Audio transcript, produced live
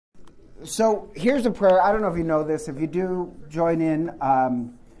So here's a prayer. I don't know if you know this. If you do, join in.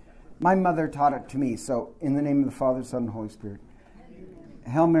 My mother taught it to me. So in the name of the Father, Son, and Holy Spirit.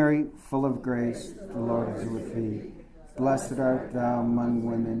 Hail Mary, full of grace, the Lord is with thee. Blessed art thou among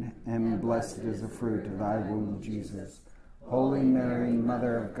women, and blessed is the fruit of thy womb, Jesus. Holy Mary,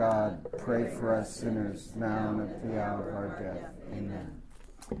 Mother of God, pray for us sinners, now and at the hour of our death. Amen.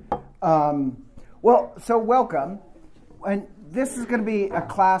 So welcome. And this is going to be a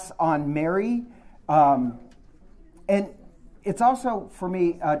class on Mary. And it's also, for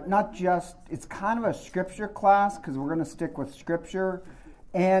me, not just, it's kind of a scripture class, because we're going to stick with scripture.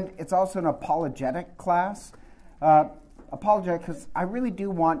 And it's also an apologetic class. Apologetic, because I really do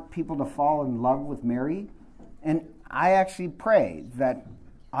want people to fall in love with Mary. And I actually pray that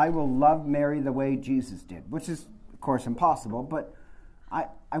I will love Mary the way Jesus did, which is, of course, impossible. But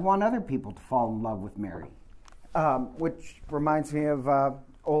I want other people to fall in love with Mary. Which reminds me of an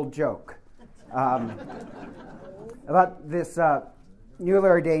old joke about this newly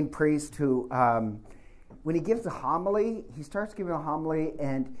ordained priest who, when he gives a homily, he starts giving a homily,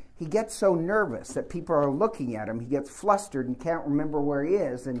 and he gets so nervous that people are looking at him. He gets flustered and can't remember where he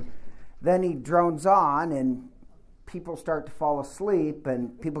is, and then he drones on, and people start to fall asleep,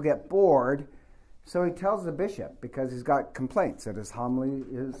 and people get bored. So he tells the bishop, because he's got complaints that his homily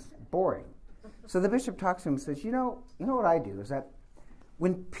is boring. So the bishop talks to him and says, you know what I do is that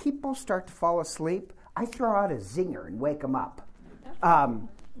when people start to fall asleep, I throw out a zinger and wake them up.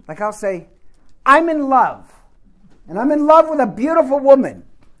 Like I'll say, I'm in love, and I'm in love with a beautiful woman,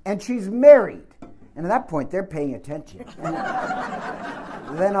 and she's married. And at that point, they're paying attention.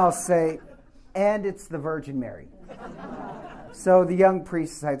 And then I'll say, and it's the Virgin Mary. So the young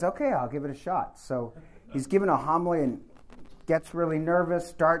priest decides, okay, I'll give it a shot. So he's given a homily and gets really nervous,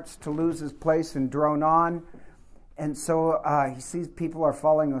 starts to lose his place and drone on. And so he sees people are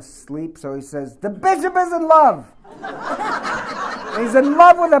falling asleep, so he says, the bishop is in love. He's in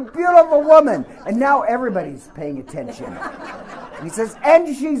love with a beautiful woman. And now everybody's paying attention. And he says,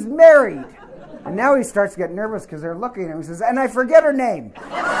 and she's married. And now he starts to get nervous because they're looking at him. He says, and I forget her name.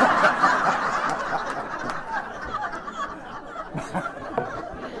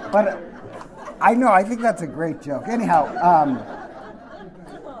 But I know, I think that's a great joke. Anyhow,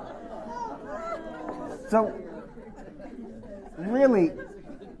 so really,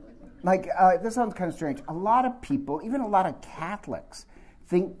 like, this sounds kind of strange. A lot of people, even a lot of Catholics,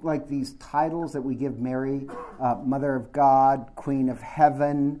 think like these titles that we give Mary, Mother of God, Queen of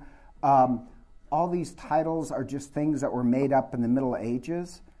Heaven, all these titles are just things that were made up in the Middle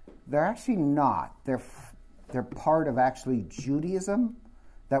Ages. They're actually not. They're part of actually Judaism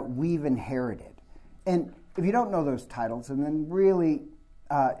that we've inherited. And if you don't know those titles, and then really,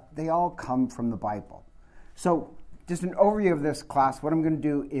 they all come from the Bible. So just an overview of this class, what I'm going to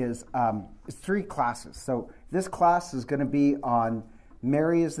do is it's 3 classes. So this class is going to be on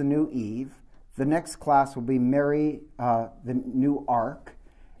Mary is the new Eve. The next class will be Mary, the new Ark.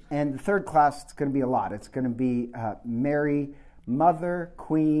 And the third class, it's going to be a lot. It's going to be Mary, Mother,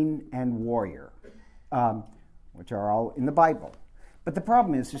 Queen, and Warrior, which are all in the Bible. But the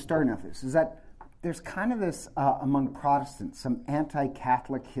problem is, just starting off this, is that there's kind of this, among Protestants, some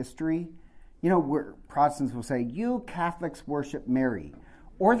anti-Catholic history. You know, where Protestants will say, you Catholics worship Mary.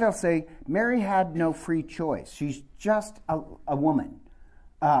 Or they'll say, Mary had no free choice. She's just a woman.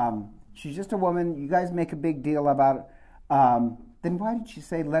 She's just a woman. You guys make a big deal about it. Then why did she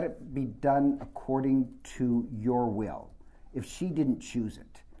say, let it be done according to your will, if she didn't choose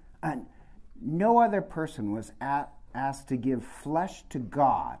it? And no other person was asked to give flesh to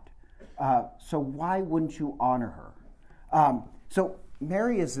God. So why wouldn't you honor her? So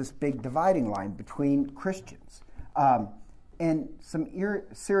Mary is this big dividing line between Christians. And some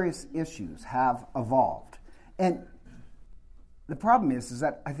serious issues have evolved. And the problem is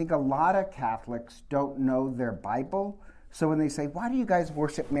that I think a lot of Catholics don't know their Bible. So when they say, why do you guys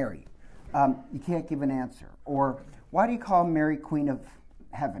worship Mary? You can't give an answer. Or why do you call Mary Queen of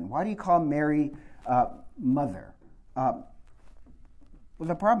Heaven? Why do you call Mary Mother? Well,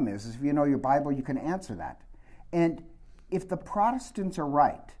 the problem is if you know your Bible, you can answer that. And if the Protestants are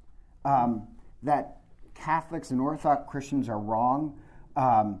right, that Catholics and Orthodox Christians are wrong,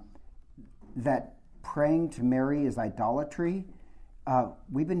 that praying to Mary is idolatry,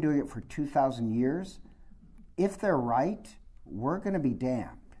 we've been doing it for 2,000 years. If they're right, we're going to be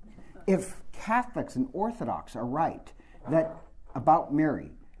damned. If Catholics and Orthodox are right about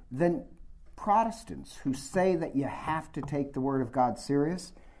Mary, then Protestants who say that you have to take the Word of God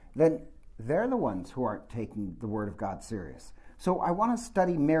serious, then they're the ones who aren't taking the Word of God serious. So I want to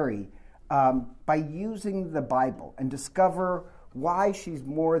study Mary by using the Bible and discover why she's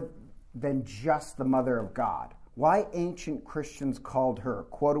more than just the mother of God? Why ancient Christians called her,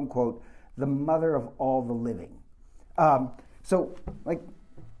 quote unquote, the mother of all the living? I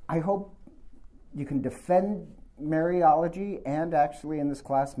hope you can defend Mariology and actually in this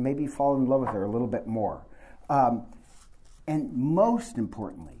class maybe fall in love with her a little bit more. And most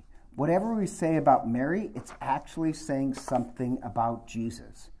importantly, whatever we say about Mary, it's actually saying something about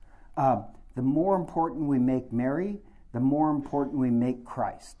Jesus. The more important we make Mary, the more important we make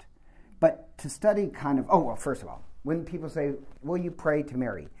Christ. But to study first of all, when people say, will you pray to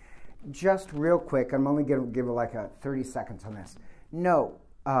Mary? Just real quick, I'm only going to give like 30 seconds on this. No,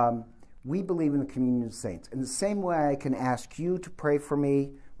 we believe in the communion of saints. In the same way I can ask you to pray for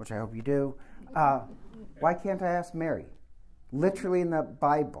me, which I hope you do, why can't I ask Mary? Literally in the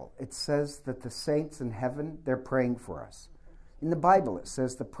Bible, it says that the saints in heaven, they're praying for us. In the Bible, it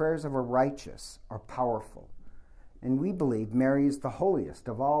says the prayers of a righteous are powerful. And we believe Mary is the holiest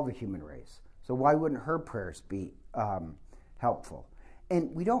of all the human race. So why wouldn't her prayers be helpful?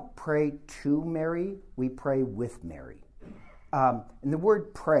 And we don't pray to Mary, we pray with Mary. And the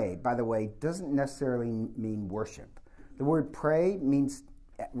word pray, by the way, doesn't necessarily mean worship. The word pray means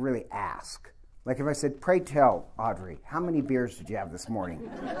really ask. Like if I said, pray tell, Audrey, how many beers did you have this morning?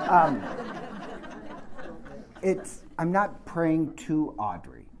 I'm not praying to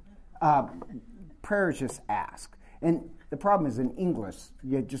Audrey. Prayer is just ask. And the problem is in English,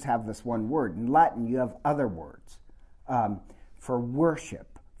 you just have this one word. In Latin, you have other words for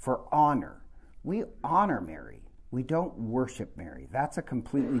worship, for honor. We honor Mary. We don't worship Mary. That's a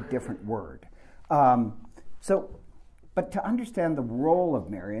completely different word. But to understand the role of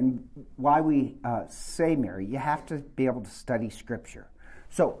Mary and why we say Mary, you have to be able to study Scripture.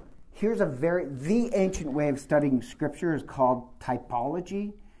 So here's the ancient way of studying Scripture is called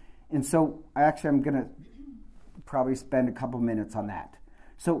typology. And so I'm going to probably spend a couple minutes on that.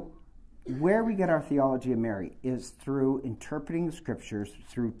 So where we get our theology of Mary is through interpreting the Scriptures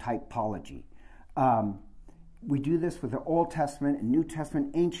through typology. We do this with the Old Testament and New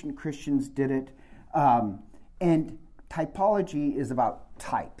Testament. Ancient Christians did it. And typology is about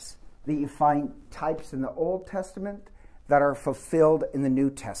types. That you find types in the Old Testament that are fulfilled in the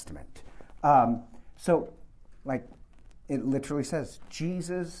New Testament. It literally says,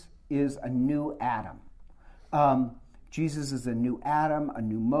 Jesus is a new Adam. Jesus is a new Adam, a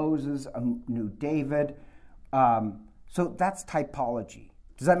new Moses, a new David. So that's typology.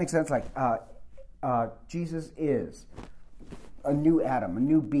 Does that make sense? Jesus is a new Adam, a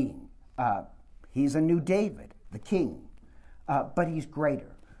new being. He's a new David, the king, but he's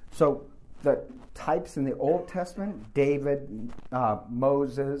greater. So the types in the Old Testament, David,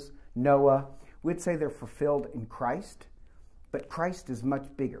 Moses, Noah, we'd say they're fulfilled in Christ, but Christ is much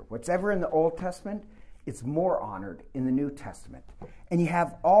bigger. Whatever in the Old Testament, it's more honored in the New Testament. And you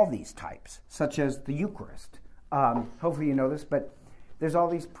have all these types, such as the Eucharist. Hopefully you know this, but there's all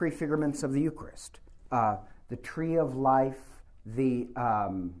these prefigurements of the Eucharist. The tree of life, the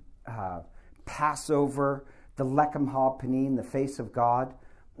Passover, the Lechem HaPanim, the face of God.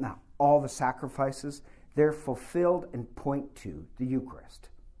 Now, all the sacrifices, they're fulfilled and point to the Eucharist.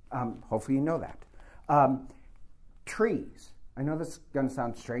 Hopefully you know that. Trees. I know this is going to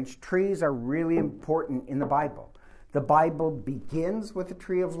sound strange. Trees are really important in the Bible. The Bible begins with the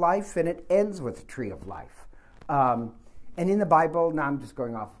tree of life and it ends with the tree of life. And in the Bible, now I'm just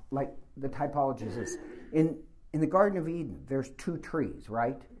going off, like the typology is this. In the Garden of Eden, there's two trees,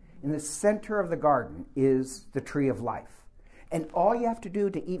 right? In the center of the garden is the tree of life. And all you have to do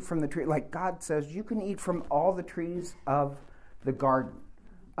to eat from the tree, like God says, you can eat from all the trees of the garden,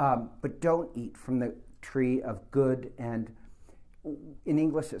 but don't eat from the tree of good and, in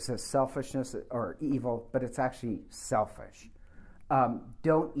English it says selfishness or evil, but it's actually selfish.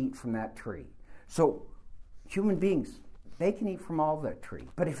 Don't eat from that tree. So human beings, they can eat from all the tree.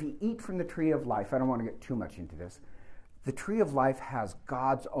 But if you eat from the tree of life, I don't want to get too much into this, the tree of life has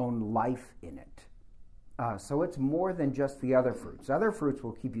God's own life in it. So it's more than just the other fruits. Other fruits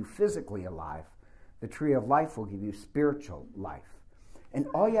will keep you physically alive. The tree of life will give you spiritual life. And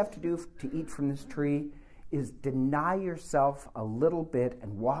all you have to do to eat from this tree is deny yourself a little bit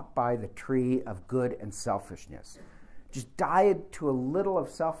and walk by the tree of good and selfishness. Just diet to a little of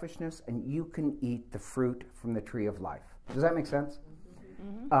selfishness and you can eat the fruit from the tree of life. Does that make sense?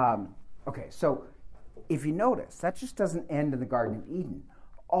 Mm-hmm. Okay, so if you notice, that just doesn't end in the Garden of Eden.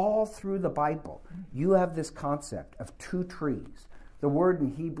 All through the Bible, you have this concept of two trees. The word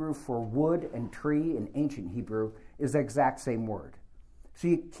in Hebrew for wood and tree in ancient Hebrew is the exact same word. So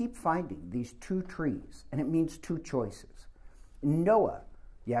you keep finding these two trees, and it means two choices. In Noah,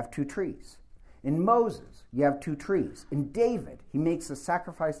 you have two trees. In Moses, you have 2 trees. In David, he makes a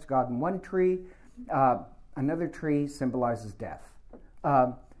sacrifice to God in one tree. Another tree symbolizes death.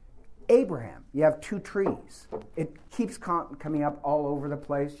 Abraham, you have 2 trees. It keeps coming up all over the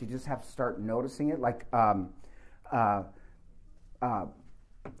place. You just have to start noticing it. Like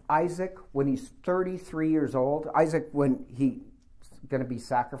Isaac, when he's 33 years old, Isaac, when he's going to be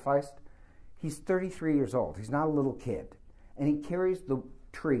sacrificed, he's 33 years old. He's not a little kid. And he carries the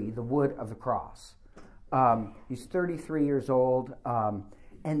tree, the wood of the cross. He's 33 years old.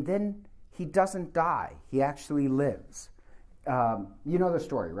 And then he doesn't die. He actually lives. You know the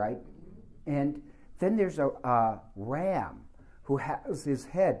story, right? And then there's a ram who has his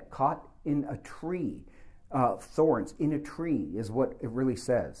head caught in a tree. Thorns in a tree is what it really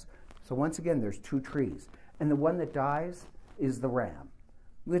says. So once again, there's 2 trees. And the one that dies is the ram.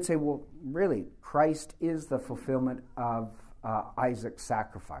 We'd say, well, really, Christ is the fulfillment of Isaac's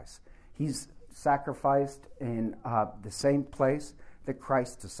sacrifice. He's sacrificed in the same place that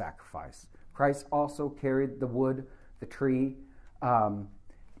Christ is sacrificed. Christ also carried the wood, the tree.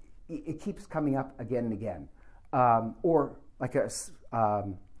 It keeps coming up again and again. Or like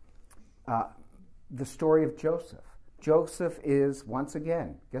the story of Joseph. Joseph is, once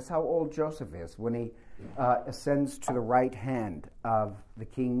again, guess how old Joseph is when he ascends to the right hand of the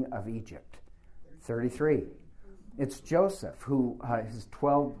king of Egypt? 33. It's Joseph who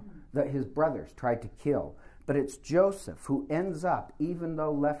his brothers tried to kill. But it's Joseph who ends up, even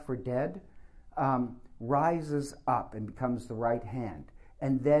though left for dead, rises up and becomes the right hand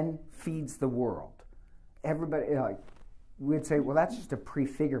and then feeds the world. Everybody, we'd say, well, that's just a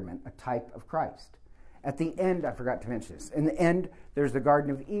prefigurement, a type of Christ. At the end, I forgot to mention this. In the end, there's the Garden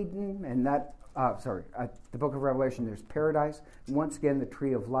of Eden, and the book of Revelation, there's paradise. And once again, the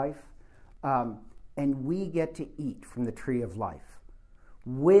tree of life. And we get to eat from the tree of life.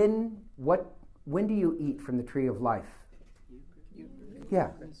 When do you eat from the tree of life?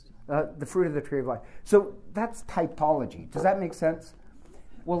 Yeah, the fruit of the tree of life. So that's typology. Does that make sense?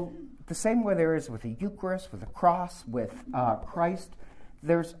 Well, the same way there is with the Eucharist, with the cross, with Christ,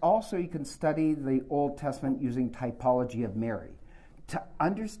 there's also, you can study the Old Testament using typology of Mary. To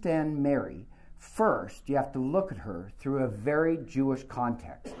understand Mary, first you have to look at her through a very Jewish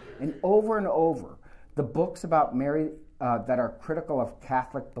context. And over, the books about Mary that are critical of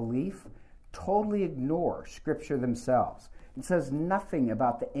Catholic belief totally ignore Scripture themselves. It says nothing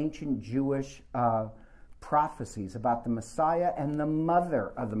about the ancient Jewish prophecies about the Messiah and the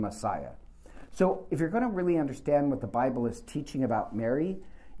mother of the Messiah. So if you're going to really understand what the Bible is teaching about Mary,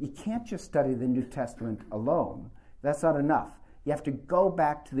 you can't just study the New Testament alone. That's not enough. You have to go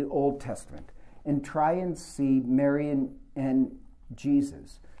back to the Old Testament and try and see Mary and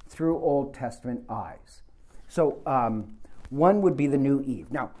Jesus through Old Testament eyes. So one would be the new Eve.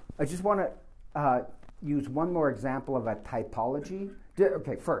 Now, I just want to use one more example of a typology.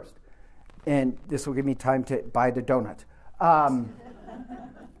 Okay, first, and this will give me time to buy the donut.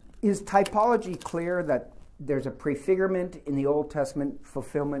 Is typology clear that there's a prefigurement in the Old Testament,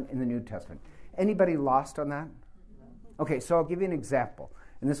 fulfillment in the New Testament? Anybody lost on that? Okay, so I'll give you an example,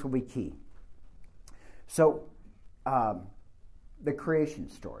 and this will be key. So, the creation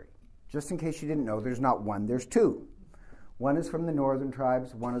story. Just in case you didn't know, there's not one, there's 2. One is from the northern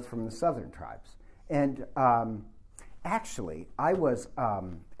tribes, one is from the southern tribes. And actually, I was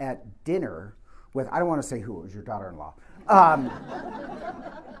at dinner with, I don't want to say who, it was your daughter-in-law.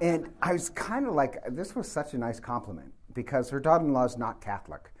 And I was kind of like, this was such a nice compliment, because her daughter-in-law is not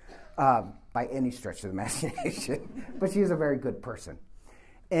Catholic by any stretch of the imagination, but she's a very good person.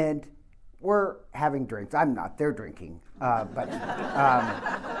 And we're having drinks. I'm not. They're drinking. But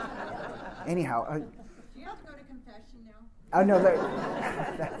anyhow. Do you have to go to confession now? Oh, no.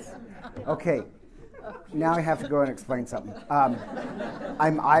 That's, okay. Now I have to go and explain something.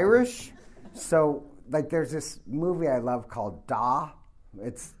 I'm Irish, so like there's this movie I love called Da.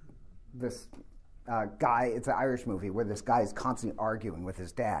 It's this guy, it's an Irish movie where this guy is constantly arguing with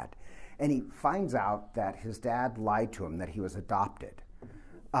his dad. And he finds out that his dad lied to him, that he was adopted.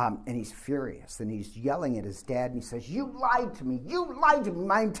 And he's furious, and he's yelling at his dad, and he says, "You lied to me! You lied to me!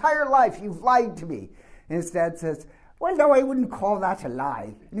 My entire life, you've lied to me!" And his dad says, "Well, no, I wouldn't call that a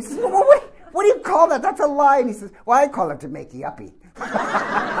lie." And he says, "Well, wait, what do you call that? That's a lie." And he says, "Well, I call it to make you uppy."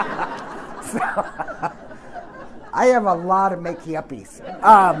 So, I have a lot of makey uppies.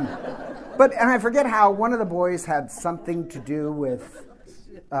 And I forget how one of the boys had something to do with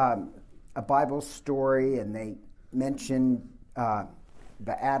a Bible story, and they mentioned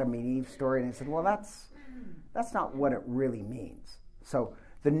the Adam and Eve story, and I said, well, that's not what it really means. So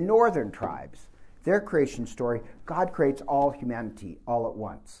the northern tribes, their creation story, God creates all humanity all at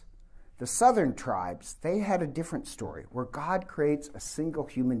once. The southern tribes, they had a different story where God creates a single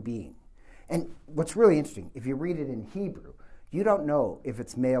human being. And what's really interesting, if you read it in Hebrew, you don't know if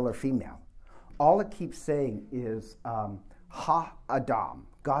it's male or female. All it keeps saying is ha-adam,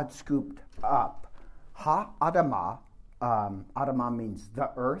 God scooped up. Ha-adamah, Adamah means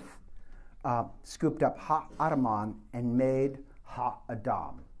the earth, scooped up ha-adaman and made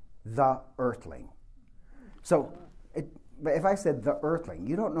ha-adam, the earthling. So if I said the earthling,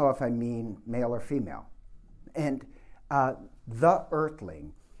 you don't know if I mean male or female. And the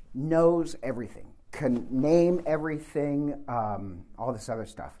earthling knows everything, can name everything, all this other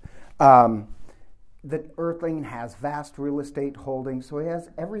stuff. The earthling has vast real estate holdings, so he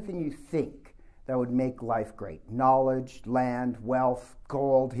has everything you think that would make life great. Knowledge, land, wealth,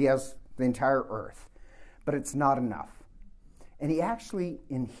 gold. He has the entire earth. But it's not enough. And he actually,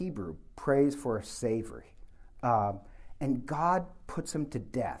 in Hebrew, prays for a savior. And God puts him to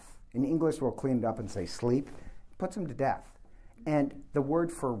death. In English, we'll clean it up and say sleep. Puts him to death. And the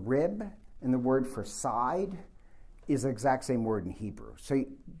word for rib and the word for side is the exact same word in Hebrew. So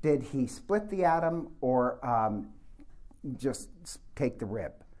did he split the atom or just take the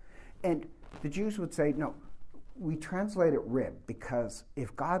rib? And the Jews would say, no, we translate it rib because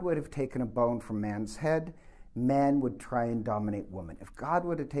if God would have taken a bone from man's head, man would try and dominate woman. If God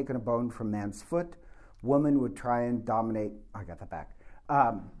would have taken a bone from man's foot, woman would try and dominate, I got that back.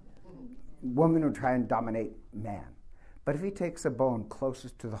 Woman would try and dominate man. But if he takes a bone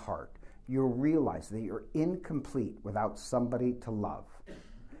closest to the heart, you'll realize that you're incomplete without somebody to love.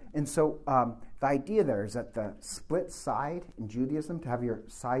 And so the idea there is that the split side in Judaism, to have your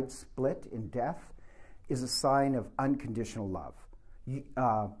side split in death, is a sign of unconditional love.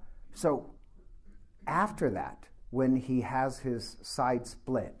 So after that, when he has his side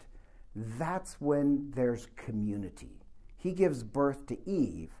split, that's when there's community. He gives birth to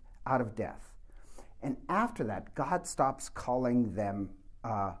Eve out of death. And after that, God stops calling them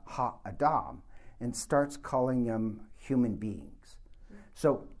ha-adam and starts calling them human beings.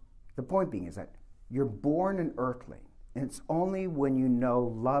 So the point being is that you're born an earthling, and it's only when you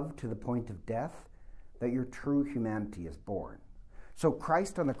know love to the point of death that your true humanity is born. So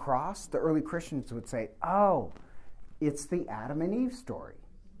Christ on the cross, the early Christians would say, oh, it's the Adam and Eve story.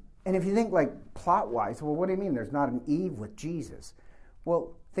 And if you think like plot-wise, well, what do you mean there's not an Eve with Jesus?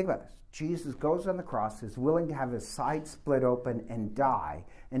 Well, think about this. Jesus goes on the cross, is willing to have his side split open and die,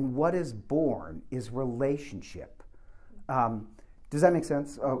 and what is born is relationship. Does that make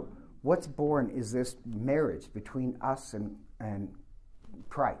sense? What's born is this marriage between us and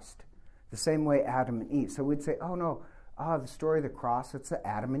Christ, the same way Adam and Eve. So we'd say, oh no, the story of the cross, it's the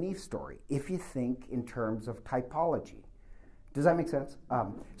Adam and Eve story, if you think in terms of typology. Does that make sense?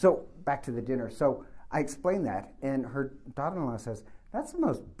 So back to the dinner. So I explained that, and her daughter-in-law says, that's the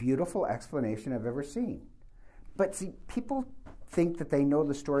most beautiful explanation I've ever seen. But see, people think that they know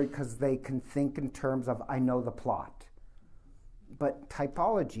the story because they can think in terms of, I know the plot. But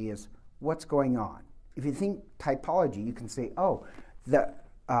typology is what's going on. If you think typology, you can say, oh, the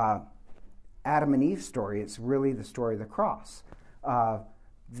Adam and Eve story is really the story of the cross.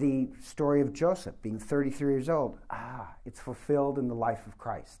 The story of Joseph being 33 years old, it's fulfilled in the life of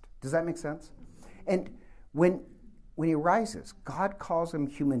Christ. Does that make sense? And when he rises, God calls them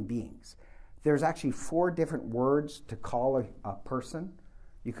human beings. There's actually 4 different words to call a person.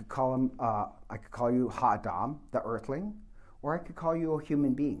 You could call him, I could call you Ha-adam, the earthling, or I could call you a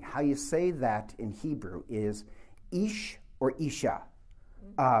human being. How you say that in Hebrew is ish or isha.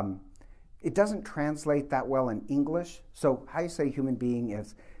 It doesn't translate that well in English. So how you say human being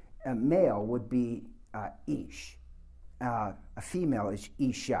is, a male would be ish. A female is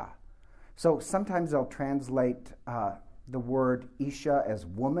isha. So sometimes they'll translate the word isha as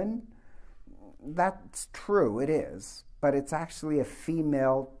woman. That's true, it is. But it's actually a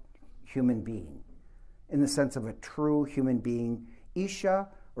female human being in the sense of a true human being. Isha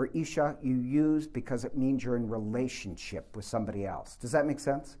or isha you use because it means you're in relationship with somebody else. Does that make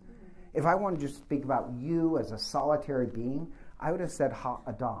sense? If I wanted to just speak about you as a solitary being, I would have said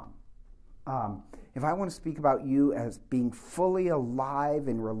ha-adam. If I want to speak about you as being fully alive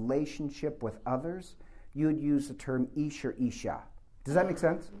in relationship with others, you would use the term ish or isha. Does that make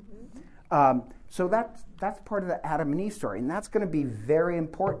sense? So that's part of the Adam and Eve story, and that's going to be very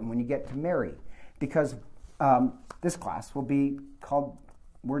important when you get to Mary, because this class will be called,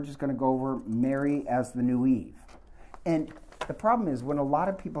 we're just going to go over Mary as the new Eve. And the problem is when a lot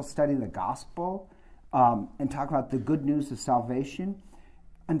of people study the gospel and talk about the good news of salvation,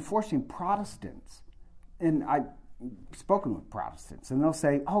 unfortunately Protestants, and I've spoken with Protestants, and they'll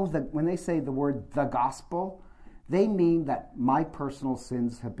say, when they say the word the gospel, They mean that my personal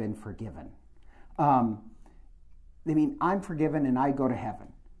sins have been forgiven. They mean I'm forgiven and I go to heaven.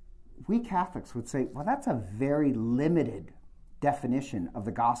 We Catholics would say, well, that's a very limited definition of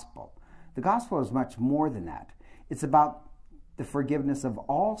the gospel. The gospel is much more than that. It's about the forgiveness of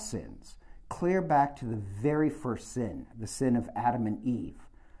all sins, clear back to the very first sin, the sin of Adam and Eve,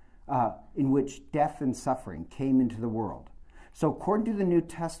 in which death and suffering came into the world. So according to the New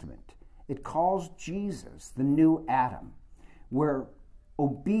Testament, it calls Jesus the new Adam, where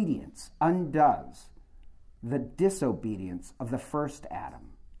obedience undoes the disobedience of the first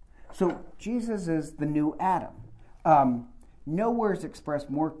Adam. So Jesus is the new Adam. Nowhere is expressed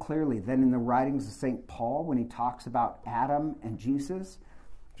more clearly than in the writings of St. Paul when he talks about Adam and Jesus.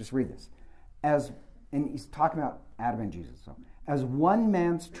 Just read this. And he's talking about Adam and Jesus. So, as one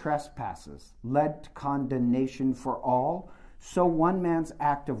man's trespasses led to condemnation for all, so one man's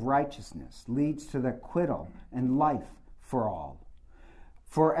act of righteousness leads to the acquittal and life for all.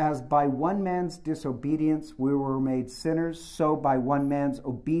 For as by one man's disobedience we were made sinners, so by one man's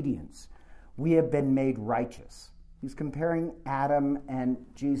obedience we have been made righteous. He's comparing Adam and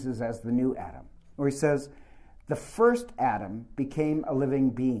Jesus as the new Adam. Or he says, the first Adam became a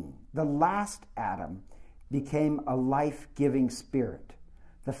living being. The last Adam became a life-giving spirit.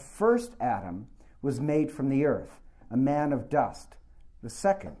 The first Adam was made from the earth, a man of dust. The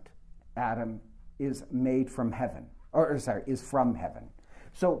second Adam is made from heaven, is from heaven.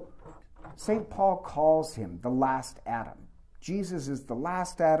 So St. Paul calls him the last Adam. Jesus is the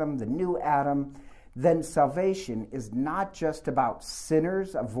last Adam, the new Adam. Then salvation is not just about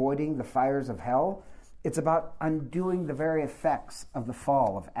sinners avoiding the fires of hell. It's about undoing the very effects of the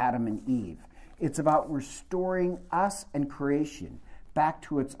fall of Adam and Eve. It's about restoring us and creation back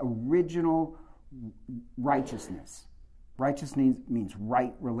to its original righteousness. Righteousness means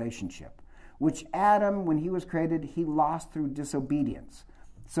right relationship, which Adam, when he was created, he lost through disobedience.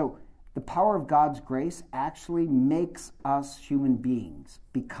 So the power of God's grace actually makes us human beings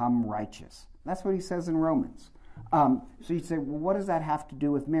become righteous. That's what he says in Romans. So you'd say, well, what does that have to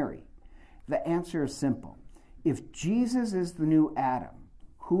do with Mary? The answer is simple. If Jesus is the new Adam,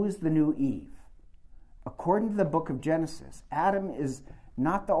 who is the new Eve? According to the book of Genesis, Adam is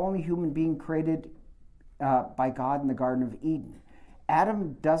not the only human being created by God in the Garden of Eden.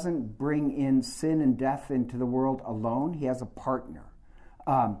 Adam doesn't bring in sin and death into the world alone. He has a partner.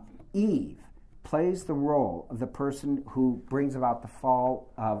 Eve plays the role of the person who brings about the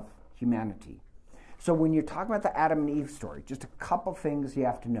fall of humanity. So when you're talking about the Adam and Eve story, just a couple things you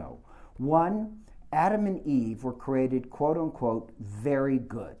have to know. One, Adam and Eve were created, quote unquote, very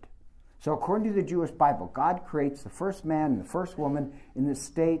good. So according to the Jewish Bible, God creates the first man and the first woman in the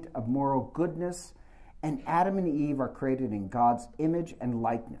state of moral goodness, and Adam and Eve are created in God's image and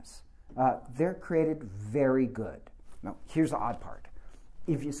likeness. They're created very good. Now, here's the odd part.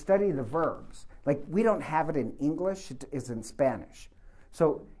 If you study the verbs, like we don't have it in English, it is in Spanish.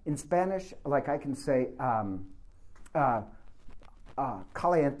 So in Spanish, like I can say,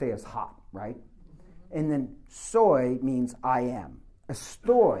 caliente is hot, right? And then soy means I am.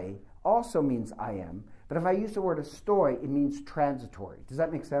 Estoy also means I am. But if I use the word estoy, it means transitory. Does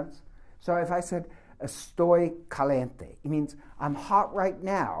that make sense? So if I said estoy caliente, it means I'm hot right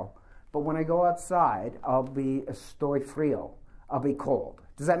now, but when I go outside, I'll be estoy frío. I'll be cold.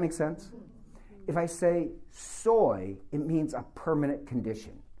 Does that make sense? If I say soy, it means a permanent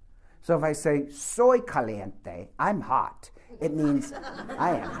condition. So if I say soy caliente, I'm hot, it means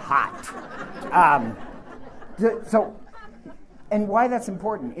I am hot. And why that's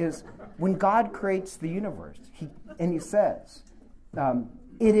important is when God creates the universe, he says,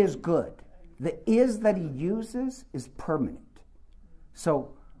 it is good. The is that he uses is permanent.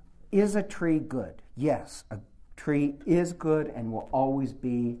 So is a tree good? Yes, a tree is good and will always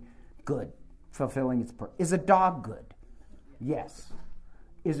be good, fulfilling its purpose. Is a dog good? Yes.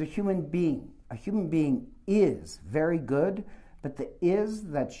 Is a human being? A human being is very good, but the is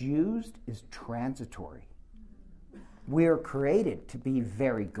that's used is transitory. We are created to be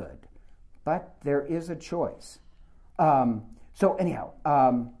very good, but there is a choice. So anyhow,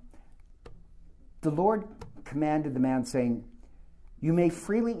 the Lord commanded the man, saying, you may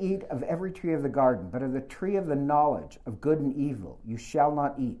freely eat of every tree of the garden, but of the tree of the knowledge of good and evil you shall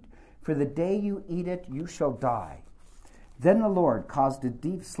not eat. For the day you eat it, you shall die. Then the Lord caused a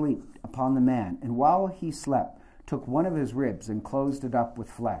deep sleep upon the man, and while he slept, took one of his ribs and closed it up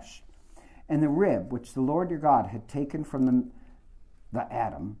with flesh. And the rib, which the Lord your God had taken from the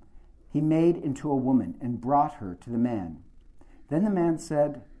Adam, he made into a woman and brought her to the man. Then the man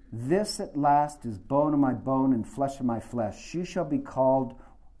said, this at last is bone of my bone and flesh of my flesh. She shall be called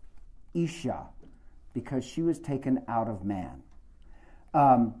Isha, because she was taken out of man.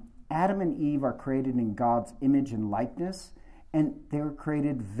 Adam and Eve are created in God's image and likeness, and they were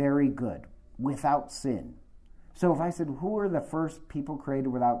created very good, without sin. So if I said, who are the first people created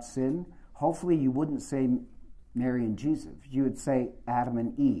without sin? Hopefully you wouldn't say Mary and Jesus. You would say Adam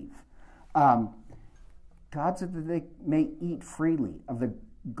and Eve. God said that they may eat freely of the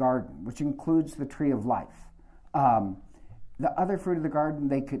garden, which includes the tree of life. The other fruit of the garden,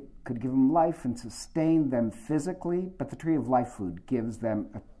 they could give them life and sustain them physically, but the tree of life food gives them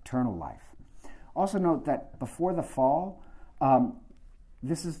eternal life. Also note that before the fall,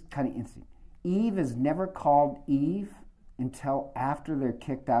 this is kind of interesting. Eve is never called Eve until after they're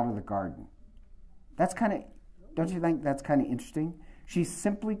kicked out of the garden. That's kind of, don't you think that's kind of interesting? She's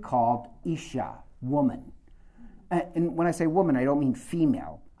simply called Isha, woman. And when I say woman, I don't mean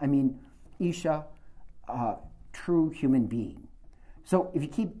female. I mean Isha, true human being. So if you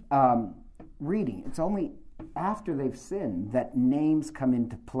keep reading, it's only after they've sinned that names come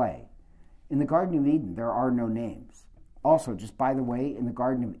into play. In the Garden of Eden, there are no names. Also, just by the way, in the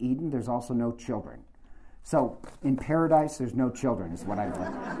Garden of Eden, there's also no children. So in paradise, there's no children, is what I've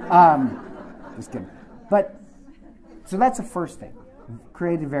learned. Just kidding. But, so that's the first thing.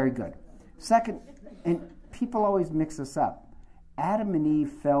 Created very good. Second, and people always mix this up, Adam and Eve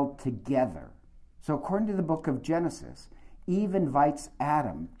fell together. So according to the book of Genesis, Eve invites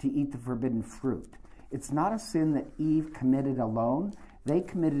Adam to eat the forbidden fruit. It's not a sin that Eve committed alone. They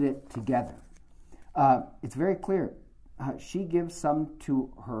committed it together. It's very clear. She gives some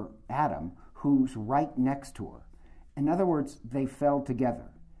to her Adam, who's right next to her. In other words, they fell together.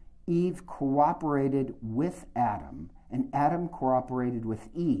 Eve cooperated with Adam, and Adam cooperated with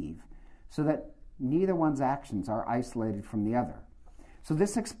Eve, so that neither one's actions are isolated from the other. So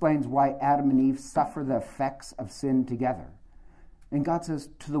this explains why Adam and Eve suffer the effects of sin together. And God says,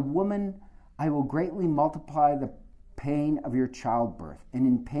 to the woman, I will greatly multiply the pain of your childbirth, and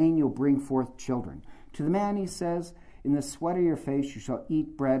in pain you'll bring forth children. To the man, he says, in the sweat of your face you shall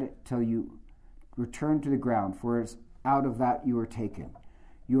eat bread till you return to the ground, for it is out of that you are taken.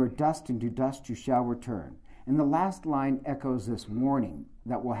 You are dust, and to dust you shall return. And the last line echoes this warning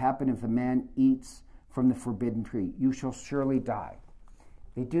that will happen if the man eats from the forbidden tree. You shall surely die.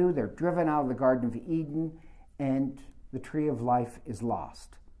 They do. They're driven out of the Garden of Eden, and the tree of life is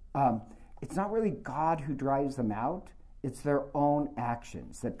lost. It's not really God who drives them out. It's their own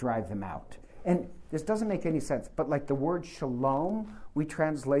actions that drive them out. And this doesn't make any sense, but like the word shalom, we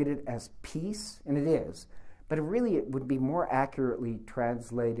translate it as peace, and it is. But it would be more accurately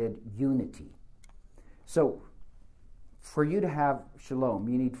translated unity. So for you to have shalom,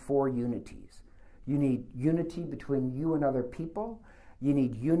 you need 4 unities. You need unity between you and other people. You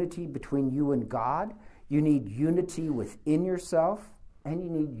need unity between you and God. You need unity within yourself. And you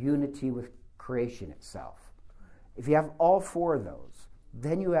need unity with creation itself. If you have all 4 of those,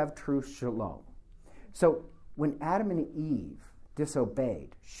 then you have true shalom. So when Adam and Eve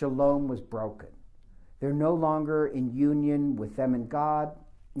disobeyed, shalom was broken. They're no longer in union with them and God,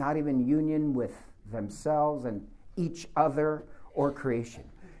 not even union with themselves and each other or creation.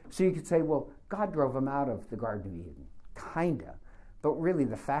 So you could say, well, God drove them out of the Garden of Eden. Kinda. But really,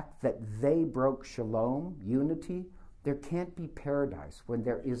 the fact that they broke shalom, unity, there can't be paradise when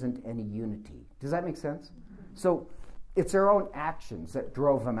there isn't any unity. Does that make sense? So it's their own actions that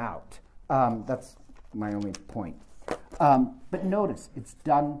drove them out. That's my only point. But notice, it's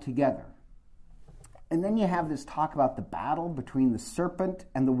done together. And then you have this talk about the battle between the serpent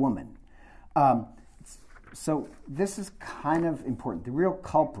and the woman. So this is kind of important. The real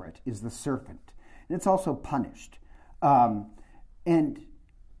culprit is the serpent. And it's also punished.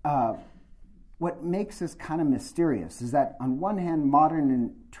 What makes this kind of mysterious is that on one hand, modern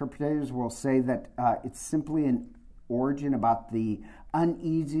interpreters will say that it's simply an origin about the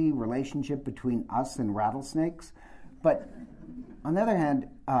uneasy relationship between us and rattlesnakes. But on the other hand,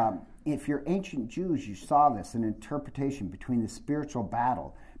 if you're ancient Jews, you saw this, an interpretation between the spiritual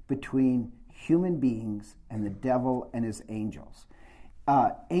battle between human beings and the devil and his angels.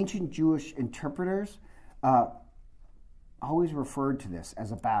 Ancient Jewish interpreters always referred to this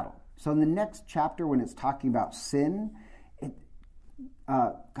as a battle. So in the next chapter, when it's talking about sin,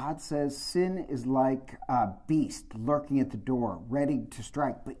 God says sin is like a beast lurking at the door, ready to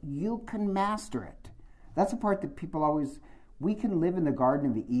strike, but you can master it. That's the part that people always, we can live in the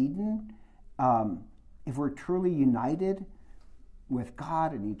Garden of Eden if we're truly united with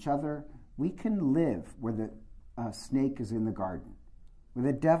God and each other. We can live where the snake is in the garden, where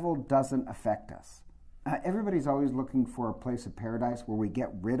the devil doesn't affect us. Everybody's always looking for a place of paradise where we get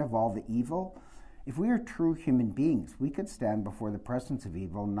rid of all the evil. If we are true human beings, we could stand before the presence of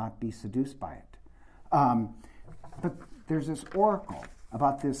evil and not be seduced by it. But there's this oracle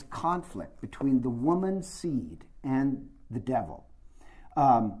about this conflict between the woman's seed and the devil.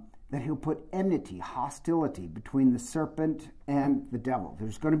 That he'll put enmity, hostility between the serpent and the devil.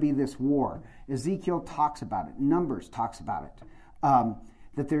 There's going to be this war. Ezekiel talks about it. Numbers talks about it.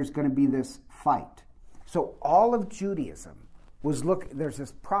 That there's going to be this fight. So all of Judaism was there's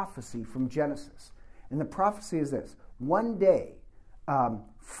this prophecy from Genesis. And the prophecy is this. One day,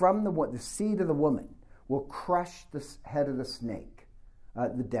 from the seed of the woman will crush the head of the snake,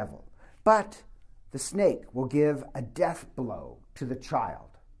 the devil. But the snake will give a death blow to the child.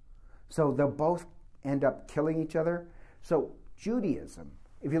 So they'll both end up killing each other. So Judaism,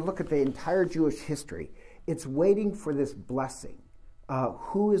 if you look at the entire Jewish history, it's waiting for this blessing.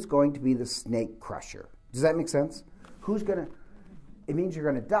 Who is going to be the snake crusher? Does that make sense? It means you're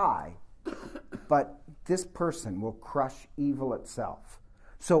going to die, but this person will crush evil itself.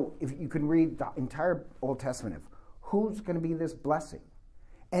 So if you can read the entire Old Testament of who's going to be this blessing.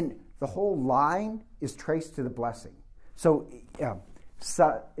 And the whole line is traced to the blessing. So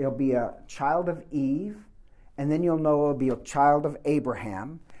it'll be a child of Eve, and then you'll know it'll be a child of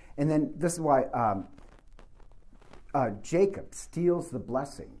Abraham. And then this is why Jacob steals the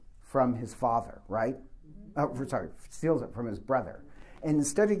blessing from his father, right? Steals it from his brother. And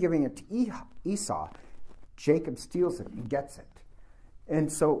instead of giving it to Esau, Jacob steals it and gets it.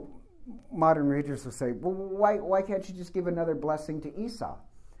 And so modern readers will say, well, why can't you just give another blessing to Esau?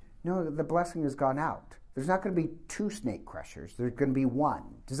 No, the blessing has gone out. There's not going to be two snake crushers. There's going to be one.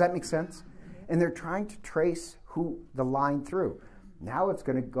 Does that make sense? And they're trying to trace the line through. Now it's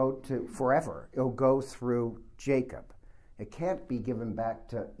going to go to forever. It'll go through Jacob. It can't be given back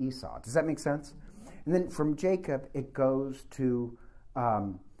to Esau. Does that make sense? And then from Jacob, it goes to,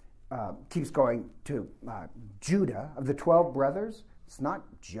 keeps going to Judah. Of the 12 brothers, it's not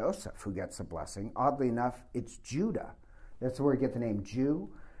Joseph who gets the blessing. Oddly enough, it's Judah. That's where we get the name Jew.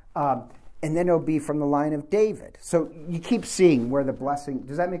 And then it'll be from the line of David. So you keep seeing where the blessing,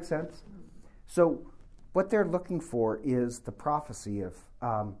 does that make sense? So what they're looking for is the prophecy of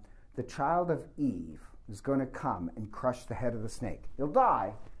the child of Eve is going to come and crush the head of the snake. He'll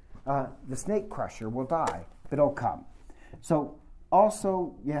die. The snake crusher will die, but it'll come. So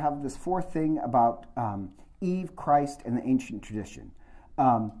also you have this fourth thing about Eve, Christ, and the ancient tradition.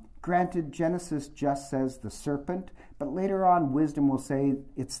 Granted, Genesis just says the serpent, but later on wisdom will say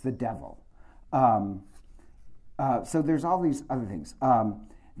it's the devil. So there's all these other things.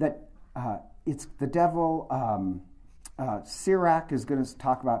 That it's the devil. Sirach is going to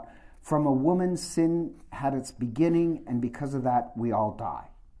talk about from a woman's sin had its beginning, and because of that we all die.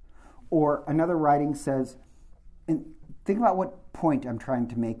 Or another writing says, and think about what point I'm trying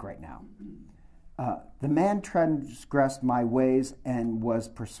to make right now. The man transgressed my ways and was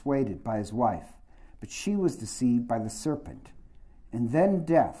persuaded by his wife, but she was deceived by the serpent. And then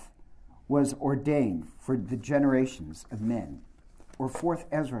death was ordained for the generations of men. Or 4th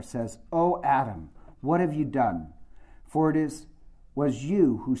Ezra says, O Adam, what have you done? For it was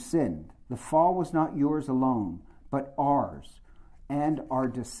you who sinned. The fall was not yours alone, but ours and our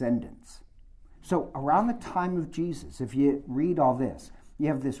descendants. So around the time of Jesus, if you read all this, you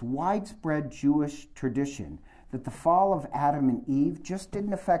have this widespread Jewish tradition that the fall of Adam and Eve just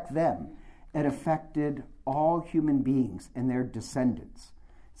didn't affect them. It affected all human beings and their descendants.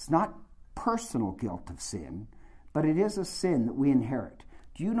 It's not personal guilt of sin, but it is a sin that we inherit.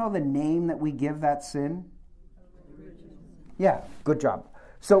 Do you know the name that we give that sin? Yeah, good job.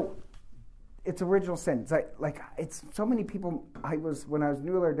 So it's original sin. It's so many people. When I was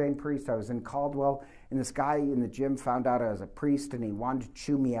newly ordained priest, I was in Caldwell, and this guy in the gym found out I was a priest, and he wanted to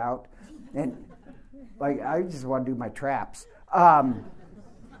chew me out, and I just want to do my traps.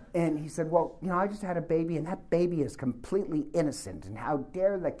 And he said, well, I just had a baby, and that baby is completely innocent, and how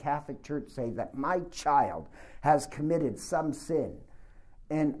dare the Catholic Church say that my child has committed some sin?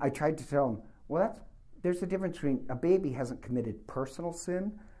 And I tried to tell him, well, there's a difference between a baby hasn't committed personal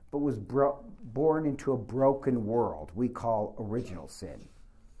sin, but was born into a broken world we call original sin.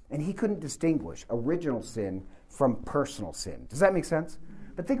 And he couldn't distinguish original sin from personal sin. Does that make sense?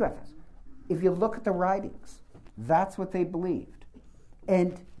 But think about this. If you look at the writings, that's what they believed.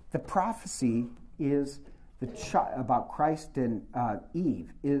 And the prophecy is about Christ and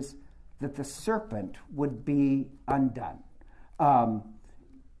Eve is that the serpent would be undone.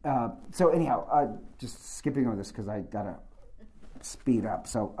 So anyhow, just skipping over this because I got to speed up.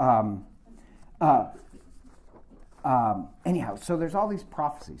 So anyhow, so there's all these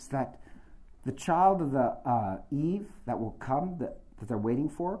prophecies that the child of the Eve that will come, that they're waiting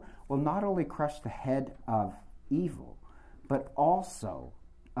for, will not only crush the head of evil, but also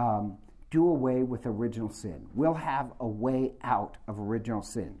do away with original sin. We'll have a way out of original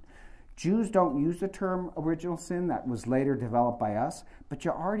sin. Jews don't use the term original sin. That was later developed by us, but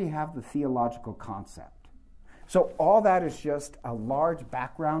you already have the theological concept. So all that is just a large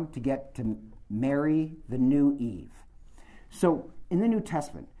background to get to Mary, the new Eve. So in the New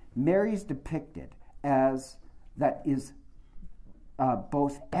Testament, Mary's depicted as that is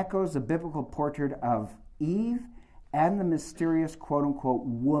both echoes the biblical portrait of Eve and the mysterious quote-unquote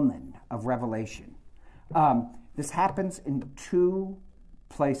woman of Revelation. This happens in two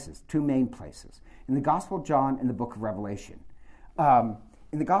main places. In the Gospel of John and the book of Revelation.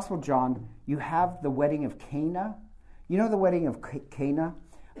 In the Gospel of John, you have the wedding of Cana. You know the wedding of Cana?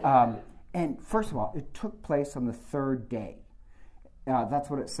 And first of all, it took place on the third day. That's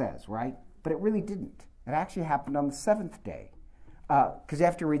what it says, right? But it really didn't. It actually happened on the seventh day. Because you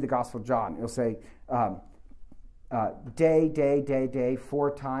have to read the Gospel of John. It'll say day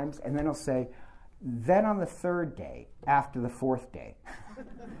 4 times, and then it'll say, then on the third day, after the fourth day.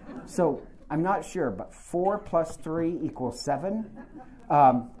 So I'm not sure, but 4 plus 3 equals 7.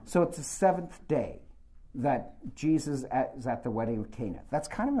 So it's the seventh day that Jesus is at the wedding of Cana. That's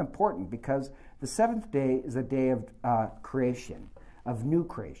kind of important because the seventh day is a day of creation, of new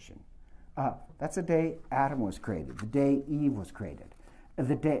creation. That's the day Adam was created, the day Eve was created.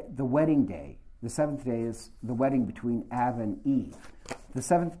 The wedding day, the seventh day is the wedding between Adam and Eve. The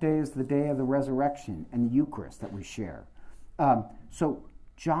seventh day is the day of the resurrection and the Eucharist that we share. So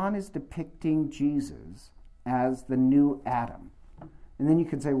John is depicting Jesus as the new Adam. And then you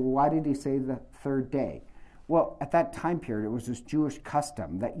can say, well, why did he say the third day? Well, at that time period, it was this Jewish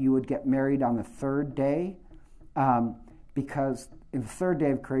custom that you would get married on the third day because in the third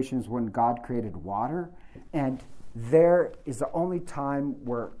day of creation is when God created water. And there is the only time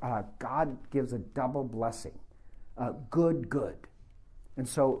where God gives a double blessing, good. And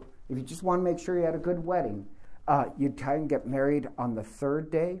so if you just want to make sure you had a good wedding, you'd try and get married on the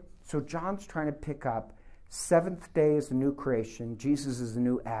third day. So John's trying to pick up seventh day is the new creation, Jesus is the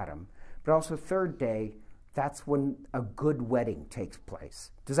new Adam, but also third day, that's when a good wedding takes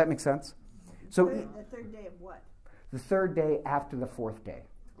place. Does that make sense? So The third day of what? The third day after the fourth day.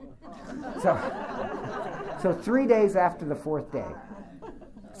 So 3 days after the fourth day.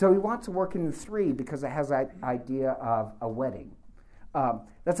 So he wants to work in the 3 because it has that idea of a wedding.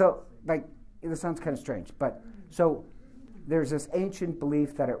 This sounds kind of strange, but so there's this ancient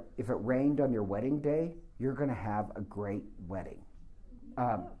belief that if it rained on your wedding day, you're going to have a great wedding.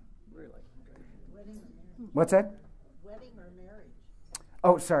 Really? Wedding or marriage? What's that? Wedding or marriage?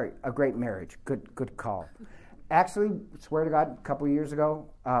 Oh, sorry, a great marriage. Good call. Actually, swear to God, a couple of years ago,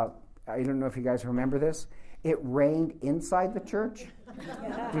 I don't know if you guys remember this, it rained inside the church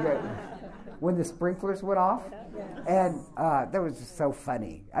when the sprinklers went off. And that was just so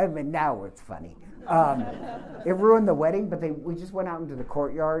funny. I mean, now it's funny. It ruined the wedding, but we just went out into the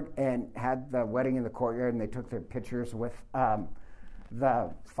courtyard and had the wedding in the courtyard, and they took their pictures with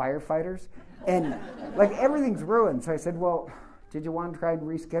the firefighters. And, everything's ruined. So I said, well, did you want to try and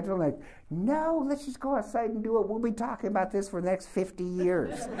reschedule? And no, let's just go outside and do it. We'll be talking about this for the next 50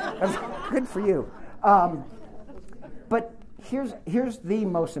 years. Good for you. But here's the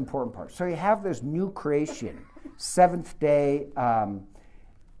most important part. So you have this new creation, seventh day,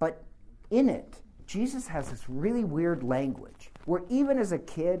 but in it, Jesus has this really weird language where even as a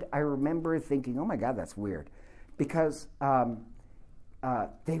kid, I remember thinking, oh my God, that's weird, because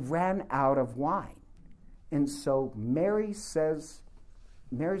they ran out of wine. And so Mary's the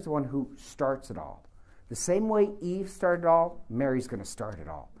one who starts it all. The same way Eve started it all, Mary's going to start it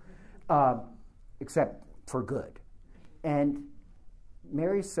all, except for good. And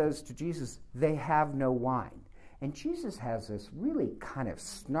Mary says to Jesus, they have no wine. And Jesus has this really kind of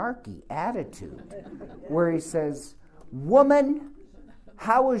snarky attitude where he says, woman,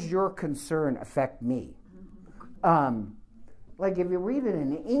 how does your concern affect me? If you read it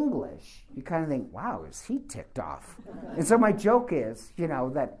in English, you kind of think, wow, is he ticked off? And so my joke is,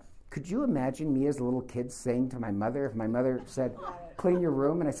 that could you imagine me as a little kid saying to my mother, if my mother said, clean your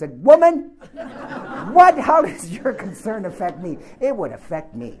room, and I said, woman, how does your concern affect me? It would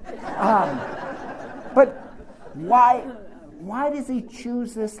affect me. But why does he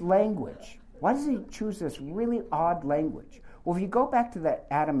choose this language? Why does he choose this really odd language? Well, if you go back to that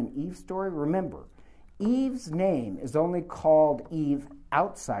Adam and Eve story, remember, Eve's name is only called Eve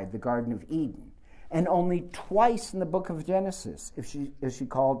outside the Garden of Eden. And only twice in the book of Genesis is she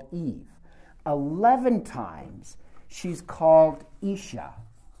called Eve. 11 times she's called Isha,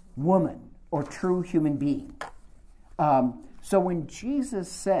 woman, or true human being. So when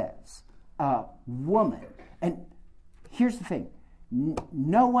Jesus says woman, and here's the thing,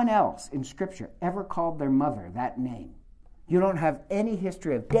 No one else in Scripture ever called their mother that name. You don't have any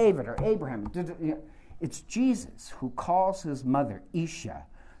history of David or Abraham. It's Jesus who calls his mother Isha,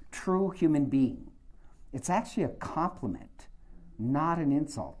 true human being. It's actually a compliment, not an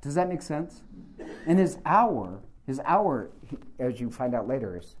insult. Does that make sense? And his hour, as you find out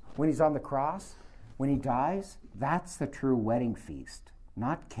later, is when he's on the cross, when he dies, that's the true wedding feast,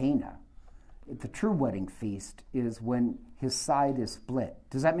 not Cana. The true wedding feast is when his side is split.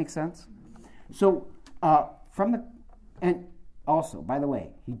 Does that make sense? So, and also, by the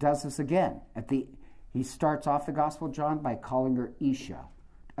way, he does this again. He starts off the Gospel of John by calling her Isha,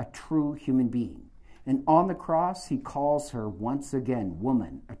 a true human being. And on the cross, he calls her once again,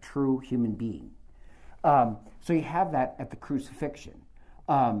 woman, a true human being. So you have that at the crucifixion.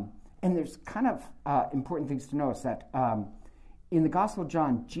 And there's kind of important things to notice that in the Gospel of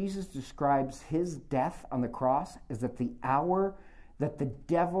John, Jesus describes his death on the cross as at the hour that the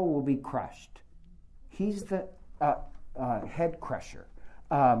devil will be crushed. He's the head crusher.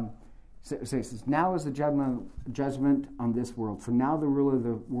 So he says, now is the judgment on this world. For now the ruler of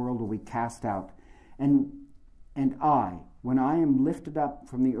the world will be cast out. And I, when I am lifted up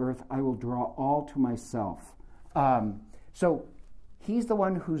from the earth, I will draw all to myself. So he's the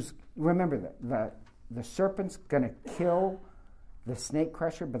one who's, remember that the serpent's going to kill the snake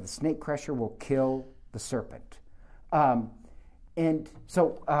crusher, but the snake crusher will kill the serpent. And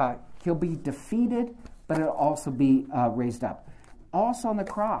so he'll be defeated, but it'll also be raised up. Also on the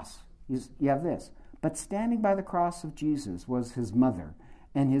cross, you have this. But standing by the cross of Jesus was his mother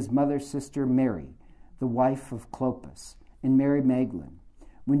and his mother's sister Mary, the wife of Clopas, and Mary Magdalene.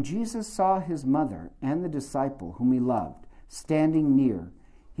 When Jesus saw his mother and the disciple whom he loved standing near,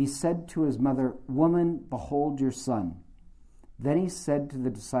 he said to his mother, "Woman, behold your son." Then he said to the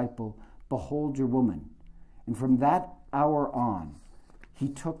disciple, "Behold your woman." And from that hour on, he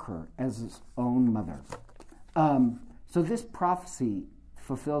took her as his own mother. So this prophecy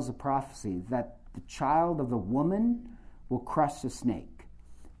fulfills a prophecy that the child of the woman will crush the snake.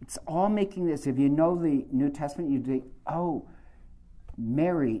 It's all making this, if you know the New Testament, you think, oh,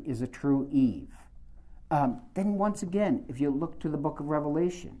 Mary is a true Eve. Then once again, if you look to the book of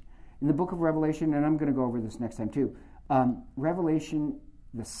Revelation, in the book of Revelation, and I'm going to go over this next time too, Revelation,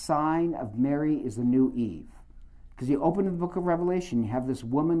 the sign of Mary is the new Eve. Because you open the book of Revelation, you have this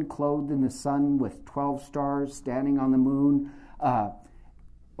woman clothed in the sun with 12 stars standing on the moon.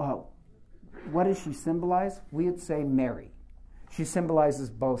 What does she symbolize? We would say Mary. She symbolizes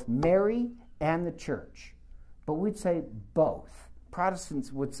both Mary and the church. But we'd say both.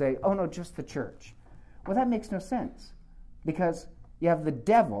 Protestants would say, oh no, just the church. Well, that makes no sense. Because you have the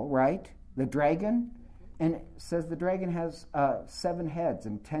devil, right? The dragon. And it says the dragon has 7 heads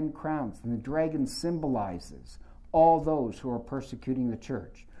and 10 crowns. And the dragon symbolizes all those who are persecuting the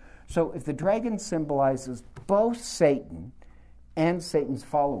church. So if the dragon symbolizes both Satan and Satan's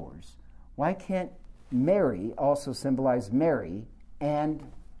followers, why can't Mary also symbolize Mary and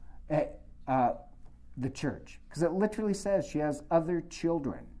the church? Because it literally says she has other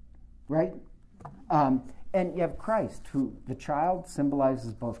children, right? And you have Christ, who the child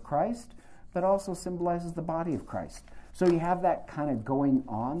symbolizes both Christ, but also symbolizes the body of Christ. So you have that kind of going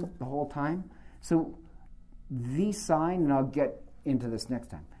on the whole time. So the sign, and I'll get into this next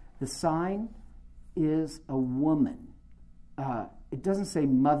time, the sign is a woman. It doesn't say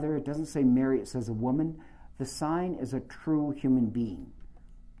mother, it doesn't say Mary, it says a woman. The sign is a true human being.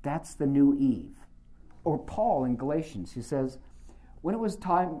 That's the new Eve. Or Paul in Galatians, he says,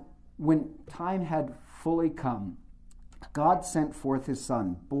 when time had fully come, God sent forth his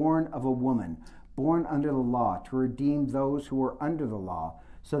Son, born of a woman, born under the law, to redeem those who were under the law,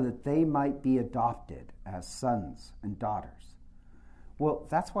 so that they might be adopted as sons and daughters. Well,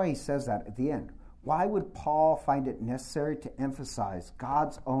 that's why he says that at the end. Why would Paul find it necessary to emphasize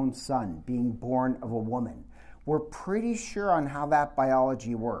God's own Son being born of a woman? We're pretty sure on how that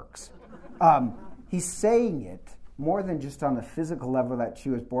biology works. He's saying it more than just on the physical level that she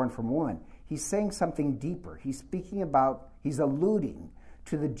was born from a woman. He's saying something deeper. He's alluding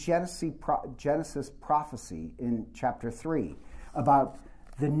to the Genesis prophecy in chapter 3 about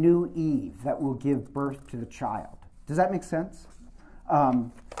the new Eve that will give birth to the child. Does that make sense?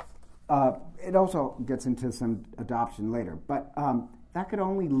 It also gets into some adoption later, but that could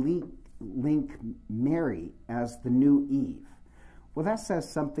only link Mary as the new Eve. Well, that says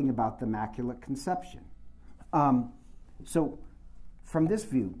something about the Immaculate Conception. So from this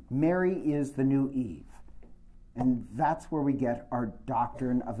view, Mary is the new Eve. And that's where we get our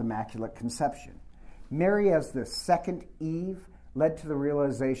doctrine of Immaculate Conception. Mary as the second Eve led to the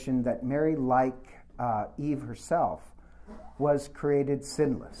realization that Mary, like Eve herself, was created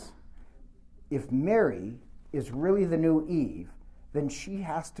sinless. If Mary is really the new Eve, then she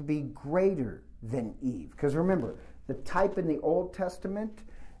has to be greater than Eve. Because remember, the type in the Old Testament,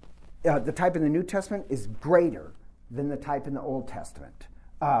 the type in the New Testament is greater than the type in the Old Testament.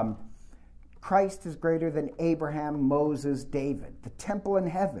 Christ is greater than Abraham, Moses, David. The temple in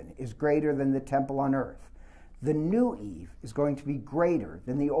heaven is greater than the temple on earth. The new Eve is going to be greater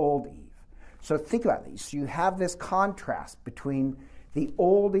than the old Eve. So think about these. So you have this contrast between the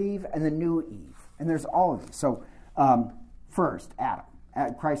old Eve and the new Eve. And there's all of these. So first, Adam.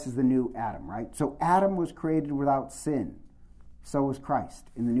 Christ is the new Adam, right? So Adam was created without sin. So was Christ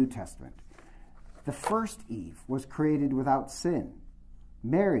in the New Testament. The first Eve was created without sin.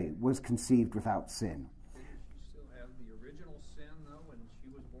 Mary was conceived without sin. Did she still have the original sin, though, when she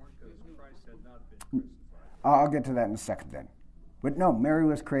was born? Because Christ had not been crucified. I'll get to that in a second then. But no, Mary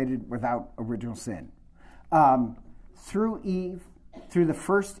was created without original sin. Through the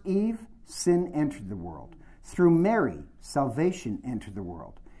first Eve, sin entered the world. Through Mary, salvation entered the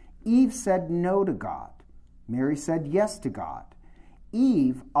world. Eve said no to God. Mary said yes to God.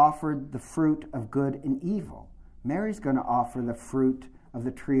 Eve offered the fruit of good and evil. Mary's going to offer the fruit of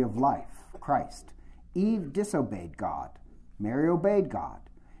the tree of life, Christ. Eve disobeyed God. Mary obeyed God.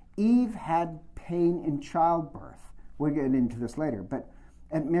 Eve had pain in childbirth. We'll get into this later, but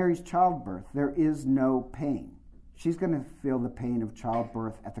at Mary's childbirth, there is no pain. She's going to feel the pain of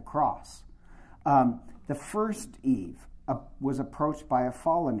childbirth at the cross. The first Eve was approached by a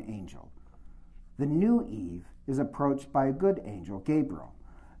fallen angel. The new Eve is approached by a good angel, Gabriel.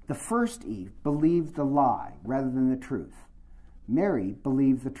 The first Eve believed the lie rather than the truth. Mary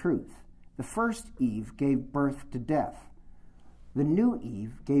believed the truth. The first Eve gave birth to death. The new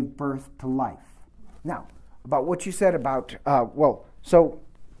Eve gave birth to life. Now, about what you said about,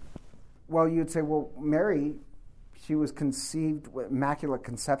 you'd say, well, Mary, she was conceived with immaculate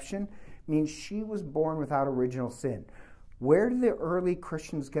conception, means she was born without original sin. Where did the early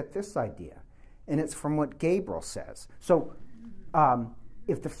Christians get this idea? And it's from what Gabriel says. So,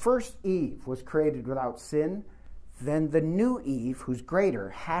 if the first Eve was created without sin, then the new Eve, who's greater,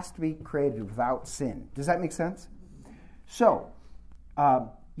 has to be created without sin. Does that make sense? So,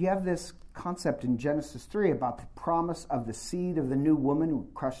 you have this concept in Genesis 3 about the promise of the seed of the new woman who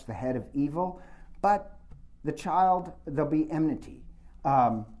would crush the head of evil, but the child, there'll be enmity.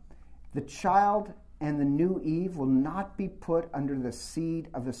 The child and the new Eve will not be put under the seed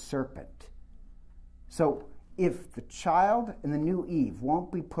of the serpent. So, if the child and the new Eve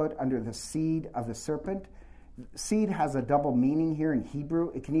won't be put under the seed of the serpent, seed has a double meaning here in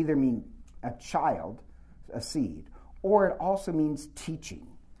Hebrew. It can either mean a child, a seed, or it also means teaching.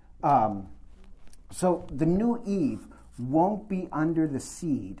 So the new Eve won't be under the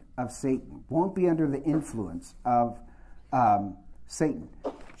seed of Satan, won't be under the influence of Satan.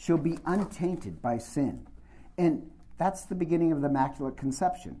 She'll be untainted by sin. And that's the beginning of the Immaculate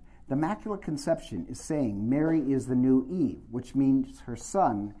Conception. The Immaculate Conception is saying Mary is the new Eve, which means her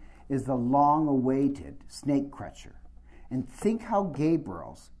son is the long-awaited snake crutcher. And think how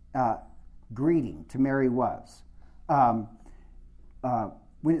Gabriel's greeting to Mary was.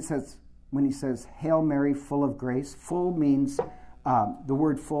 When he says, "Hail Mary, full of grace," full means, the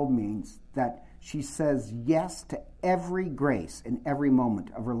word full means that she says yes to every grace in every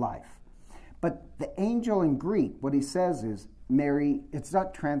moment of her life. But the angel in Greek, what he says is, Mary, it's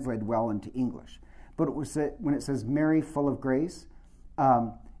not translated well into English, but when it says Mary, full of grace,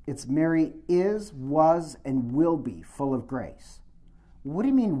 it's Mary is, was, and will be full of grace. What do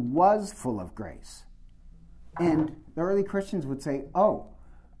you mean was full of grace? And the early Christians would say, oh,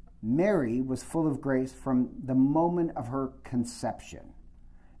 Mary was full of grace from the moment of her conception.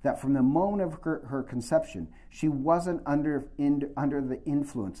 That from the moment of her conception, she wasn't under the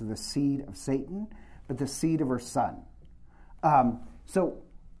influence of the seed of Satan, but the seed of her son. So,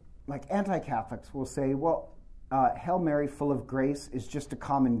 like anti-Catholics will say, well, Hail Mary, full of grace is just a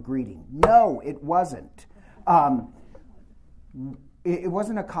common greeting. No, it wasn't. It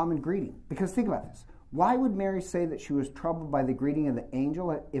wasn't a common greeting. Because think about this. Why would Mary say that she was troubled by the greeting of the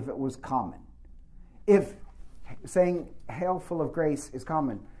angel if it was common? If saying, Hail, full of grace is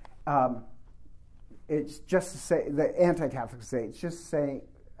common, it's just to say, the anti-Catholics say, it's just saying,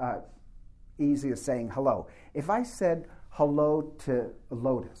 easy as saying hello. If I said hello to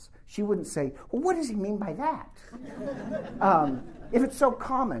Lotus, she wouldn't say, well, what does he mean by that? If it's so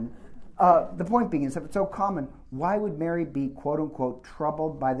common, the point being is, if it's so common, why would Mary be, quote unquote,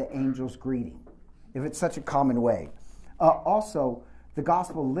 troubled by the angel's greeting, if it's such a common way? Also, the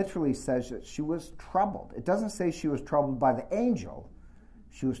gospel literally says that she was troubled. It doesn't say she was troubled by the angel.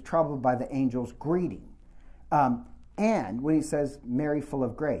 She was troubled by the angel's greeting. And when he says Mary full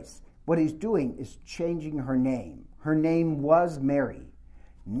of grace, what he's doing is changing her name. Her name was Mary.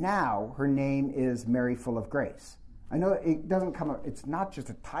 Now her name is Mary full of grace. I know it doesn't come up, it's not just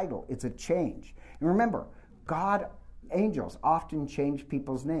a title, it's a change. And remember, angels often change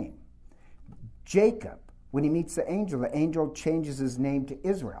people's name. Jacob, when he meets the angel changes his name to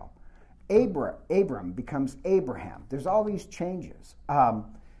Israel. Abram becomes Abraham. There's all these changes.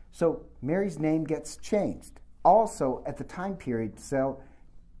 So Mary's name gets changed. Also, at the time period, so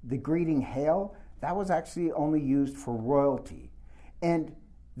the greeting hail, that was actually only used for royalty. And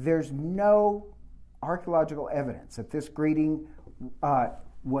there's no archaeological evidence that this greeting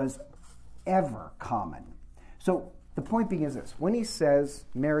was ever common. So the point being is this. When he says,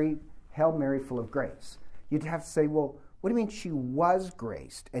 Mary, Hail Mary full of grace, you'd have to say, well, what do you mean she was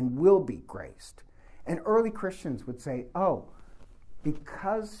graced and will be graced? And early Christians would say, oh,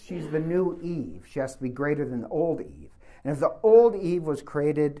 because she's the new Eve, she has to be greater than the old Eve. And if the old Eve was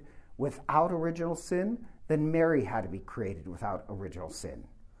created without original sin, then Mary had to be created without original sin.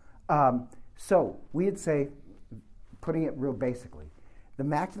 So we'd say, putting it real basically, the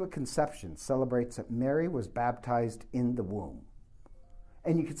Immaculate Conception celebrates that Mary was baptized in the womb.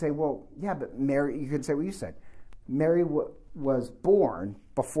 And you could say, well, yeah, but Mary, you could say what you said. Mary was born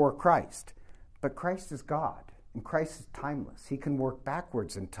before Christ, but Christ is God, and Christ is timeless. He can work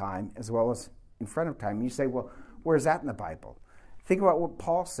backwards in time as well as in front of time. And you say, well, where's that in the Bible? Think about what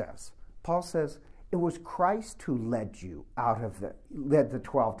Paul says. Paul says, it was Christ who led the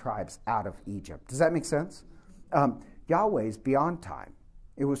 12 tribes out of Egypt. Does that make sense? Yahweh is beyond time.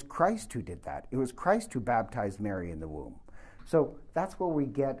 It was Christ who did that. It was Christ who baptized Mary in the womb. So that's where we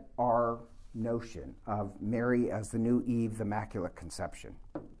get our notion of Mary as the new Eve, the Immaculate Conception.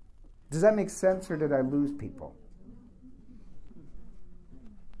 Does that make sense, or did I lose people?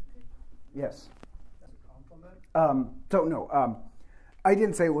 Yes. That's a compliment? I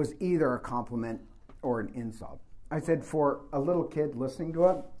didn't say it was either a compliment or an insult. I said for a little kid listening to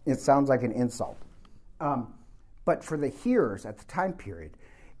it, it sounds like an insult. But for the hearers at the time period,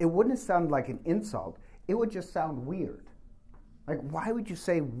 it wouldn't sound like an insult. It would just sound weird. Like, why would you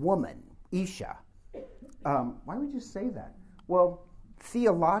say woman, Isha? Why would you say that? Well,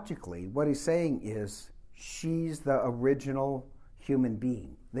 theologically, what he's saying is she's the original human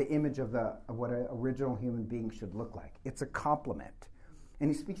being, the image of what an original human being should look like. It's a compliment. And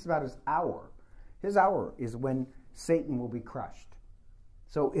he speaks about his hour. His hour is when Satan will be crushed.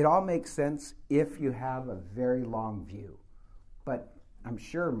 So it all makes sense if you have a very long view. But I'm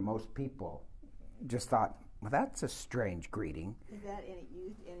sure most people just thought, well, that's a strange greeting. Is that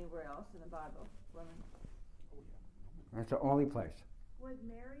used anywhere else in the Bible? Women? That's the only place. Would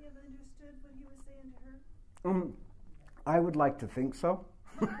Mary have understood what he was saying to her? I would like to think so.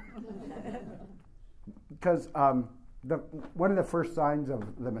 Because one of the first signs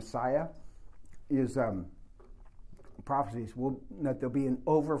of the Messiah is prophecies that there'll be an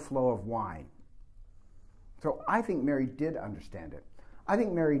overflow of wine. So I think Mary did understand it. I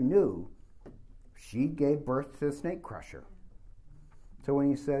think Mary knew she gave birth to the snake crusher. So when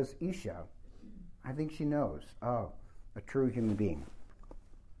he says Isha, I think she knows, oh, a true human being.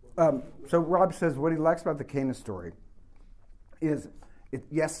 So Rob says what he likes about the Cana story is,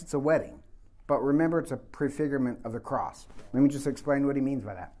 yes, it's a wedding, but remember it's a prefigurement of the cross. Let me just explain what he means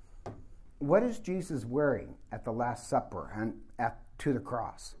by that. What is Jesus wearing at the Last Supper and to the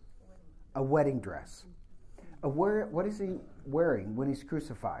cross? A wedding dress. What is he wearing when he's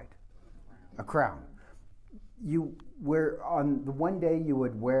crucified? A crown. You wear, on the one day you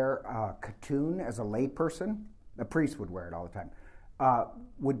would wear a katoon as a lay person. A priest would wear it all the time.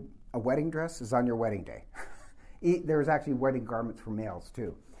 A wedding dress is on your wedding day. There's actually wedding garments for males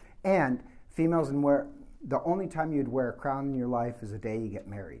too. And females, the only time you'd wear a crown in your life is the day you get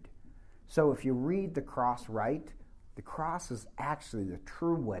married. So if you read the cross right, the cross is actually the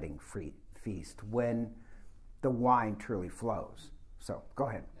true wedding feast when the wine truly flows. So go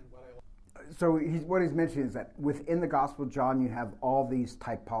ahead. So what he's mentioning is that within the Gospel of John, you have all these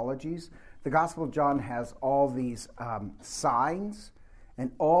typologies. The Gospel of John has all these signs,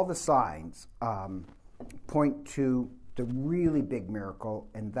 and all the signs point to the really big miracle,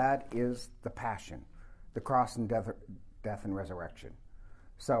 and that is the Passion, the cross and death and resurrection.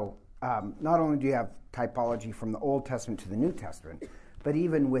 So not only do you have typology from the Old Testament to the New Testament, but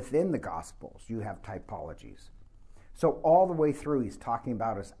even within the Gospels, you have typologies. So all the way through, he's talking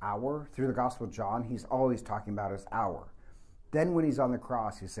about his hour. Through the Gospel of John, he's always talking about his hour. Then when he's on the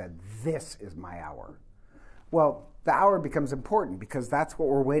cross, he said, this is my hour. Well, the hour becomes important because that's what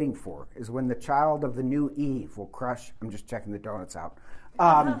we're waiting for, is when the child of the new Eve will crush. I'm just checking the donuts out.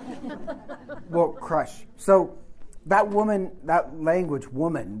 Will crush. So that woman, that language,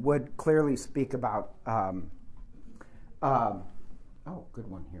 woman, would clearly speak about. Oh, good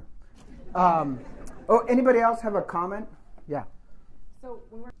one here. Anybody else have a comment? Yeah. So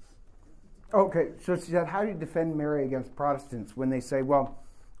when we're Okay, so she said, how do you defend Mary against Protestants when they say, well,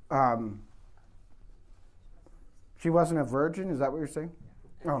 she wasn't a virgin? Is that what you're saying?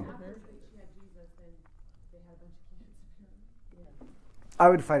 Oh. I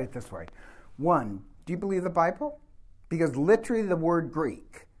would fight it this way. One, do you believe the Bible? Because literally the word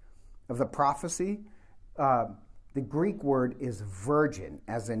Greek of the prophecy, the Greek word is virgin,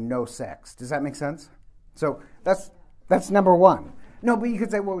 as in no sex. Does that make sense? So that's number one. No, but you could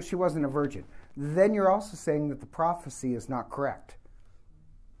say, well, she wasn't a virgin. Then you're also saying that the prophecy is not correct.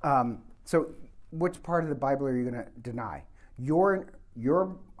 So which part of the Bible are you going to deny? Your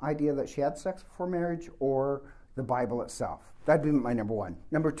idea that she had sex before marriage or the Bible itself? That'd be my number one.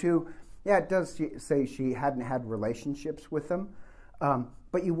 Number two, yeah, it does say she hadn't had relationships with them,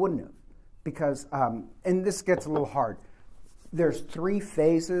 but you wouldn't have. Because, and this gets a little hard, there's 3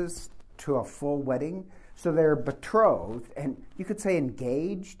 phases to a full wedding. So they're betrothed, and you could say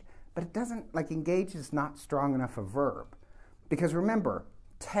engaged, but it doesn't, like engaged is not strong enough a verb. Because remember,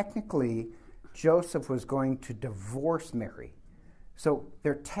 technically, Joseph was going to divorce Mary. So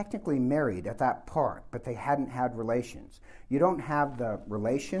they're technically married at that part, but they hadn't had relations. You don't have the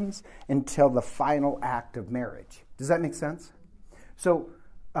relations until the final act of marriage. Does that make sense? So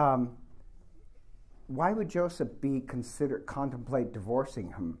why would Joseph contemplate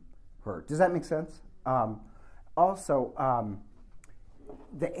divorcing her? Does that make sense? Also,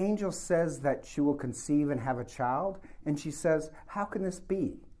 the angel says that she will conceive and have a child, and she says, how can this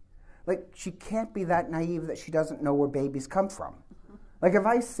be? Like, she can't be that naive that she doesn't know where babies come from. Like, if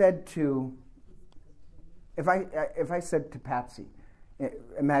I said to Patsy,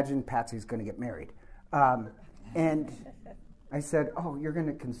 imagine Patsy's going to get married, and I said, oh, you're going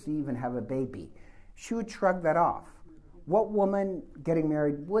to conceive and have a baby, she would shrug that off. What woman getting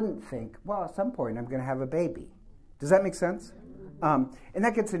married wouldn't think, well, at some point I'm going to have a baby? Does that make sense? And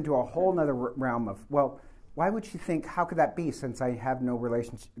that gets into a whole other realm of, well, why would she think, how could that be since I have no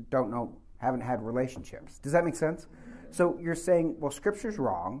relationship, haven't had relationships? Does that make sense? So you're saying, well, Scripture's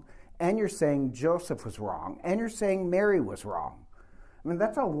wrong, and you're saying Joseph was wrong, and you're saying Mary was wrong. I mean,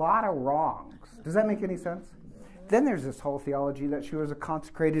 that's a lot of wrongs. Does that make any sense? Then there's this whole theology that she was a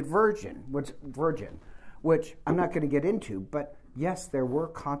consecrated virgin, which I'm not going to get into, but yes, there were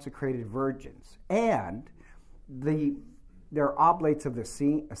consecrated virgins. And their oblates of the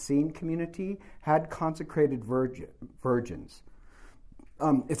Essene community had consecrated virgins.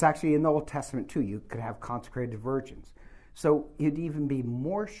 It's actually in the Old Testament too. You could have consecrated virgins. So you'd even be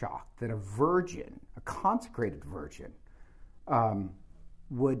more shocked that a virgin, a consecrated virgin,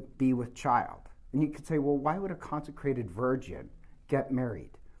 would be with child. And you could say, well, why would a consecrated virgin get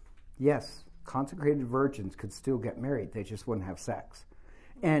married? Yes, consecrated virgins could still get married. They just wouldn't have sex.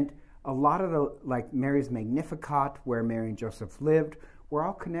 And a lot of the, like Mary's Magnificat, where Mary and Joseph lived, were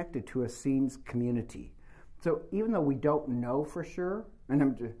all connected to Essene's community. So even though we don't know for sure,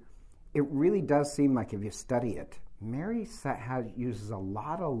 and it really does seem like if you study it, Mary uses a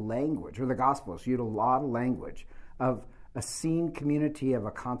lot of language, or the Gospels use a lot of language of Essene community of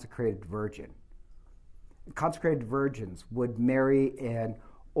a consecrated virgin. Consecrated virgins would marry an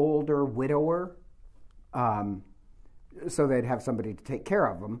older widower, so they'd have somebody to take care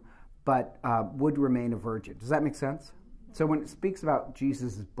of them, but would remain a virgin. Does that make sense? So when it speaks about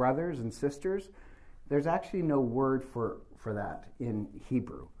Jesus' brothers and sisters, there's actually no word for that in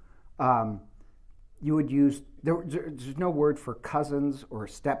Hebrew. You would use, there's no word for cousins or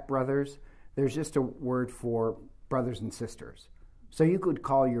stepbrothers. There's just a word for brothers and sisters. So you could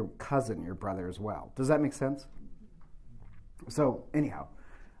call your cousin your brother as well. Does that make sense? So anyhow,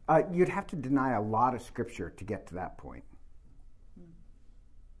 you'd have to deny a lot of Scripture to get to that point.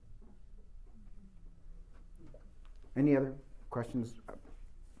 Any other questions?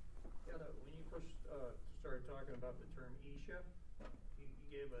 Yeah, when you first started talking about the term Isha, you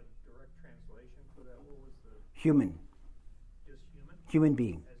gave a direct translation for that. What was the... Human. Just human? Human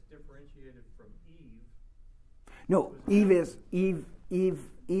being. As differentiated from Eve. No, Eve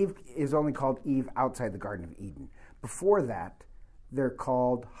is only called Eve outside the Garden of Eden. Before that, they're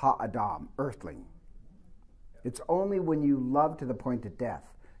called Ha-Adam, earthling. It's only when you love to the point of death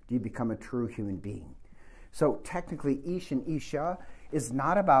do you become a true human being. So technically, Ish and Isha is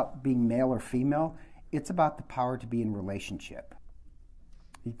not about being male or female. It's about the power to be in relationship.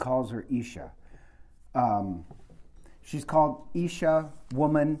 He calls her Isha. She's called Isha,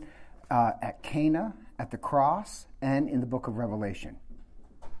 woman, at Cana, at the cross, and in the book of Revelation.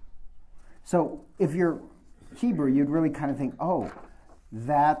 So if you're Hebrew, you'd really kind of think, oh,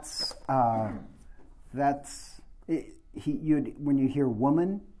 when you hear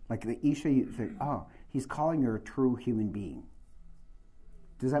woman, like the Isha, you think, oh, he's calling her a true human being.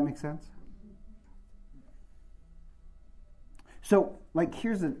 Does that make sense? So,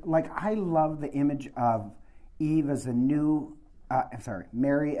 I love the image of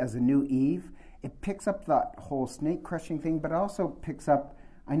Mary as a new Eve. It picks up that whole snake crushing thing, but it also picks up,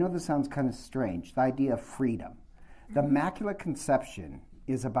 I know this sounds kind of strange, the idea of freedom. The Immaculate Conception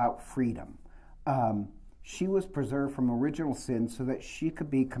is about freedom. She was preserved from original sin so that she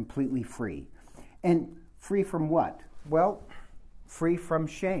could be completely free. And free from what? Well, free from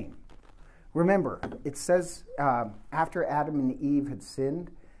shame. Remember, it says after Adam and Eve had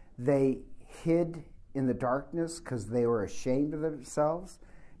sinned, they hid in the darkness because they were ashamed of themselves.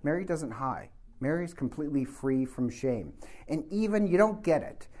 Mary doesn't hide. Mary's completely free from shame. And even, you don't get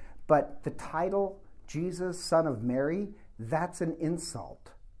it, but the title, Jesus, Son of Mary, that's an insult.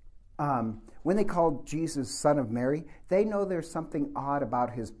 When they call Jesus Son of Mary, they know there's something odd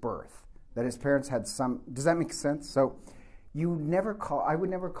about his birth, that his parents had some, does that make sense? So I would never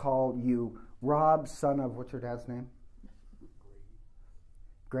call you Rob, son of, what's your dad's name?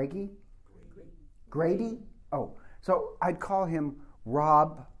 Greggy? Grady? Oh, so I'd call him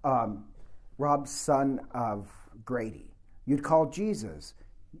Rob, son of Grady. You'd call Jesus,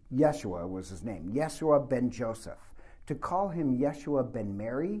 Yeshua was his name, Yeshua ben Joseph. To call him Yeshua ben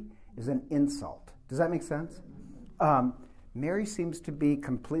Mary is an insult. Does that make sense? Mary seems to be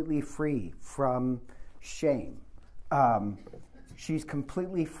completely free from shame. She's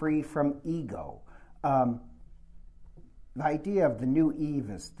completely free from ego. The idea of the new Eve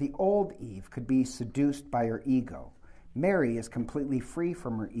is the old Eve could be seduced by her ego. Mary is completely free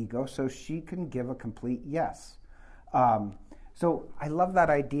from her ego, so she can give a complete yes. So I love that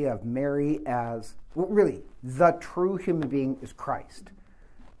idea of Mary as, well, really, the true human being is Christ.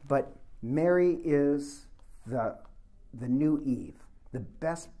 But Mary is the new Eve, the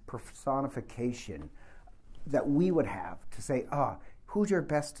best personification that we would have to say, who's your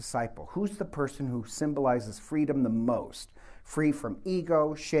best disciple? Who's the person who symbolizes freedom the most? Free from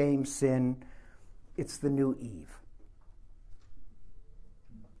ego, shame, sin. It's the new Eve.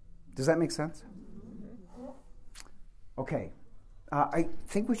 Does that make sense? Okay. I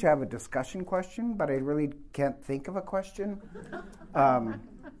think we should have a discussion question, but I really can't think of a question.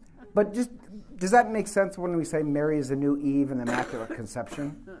 But just, does that make sense when we say Mary is the new Eve in the Immaculate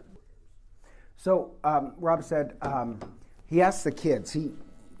Conception? So Rob said he asked the kids. He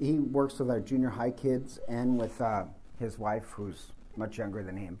works with our junior high kids and with his wife, who's much younger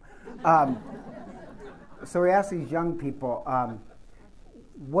than him. So he asked these young people,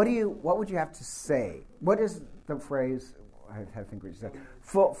 what would you have to say? What is the phrase? I think we said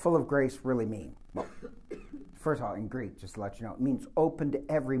full of grace really mean? Well, first of all, in Greek, just to let you know, it means open to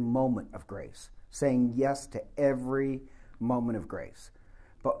every moment of grace, saying yes to every moment of grace.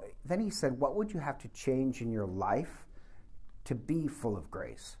 But then he said, what would you have to change in your life to be full of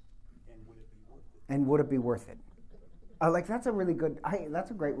grace? And would it be worth it? That's a really good,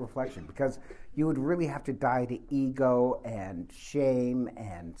 that's a great reflection, because you would really have to die to ego and shame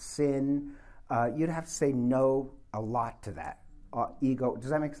and sin. You'd have to say no a lot to that. Ego, does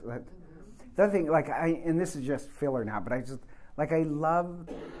that make sense? The other thing, and this is just filler now, but I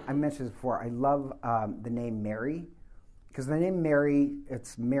mentioned this before, I love the name Mary, because the name Mary,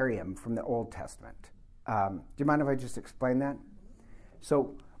 it's Miriam from the Old Testament. Do you mind if I just explain that?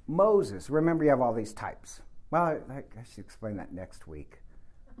 So Moses, remember you have all these types. Well, I should explain that next week.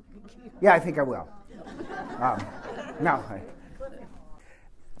 Yeah, I think I will. No.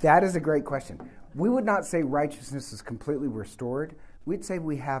 That is a great question. We would not say righteousness is completely restored. We'd say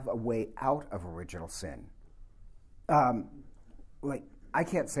we have a way out of original sin. I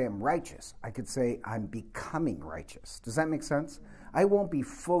can't say I'm righteous. I could say I'm becoming righteous. Does that make sense? I won't be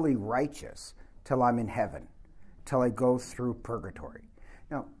fully righteous till I'm in heaven, till I go through purgatory.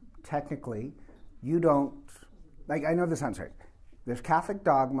 Now, technically, you don't, I know this sounds right. There's Catholic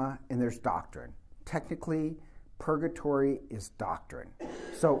dogma and there's doctrine. Technically, purgatory is doctrine.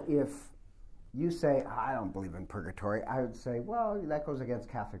 So if you say, I don't believe in purgatory, I would say, well, that goes against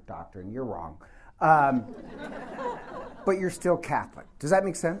Catholic doctrine. You're wrong. But you're still Catholic. Does that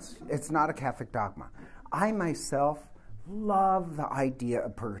make sense? It's not a Catholic dogma. I myself love the idea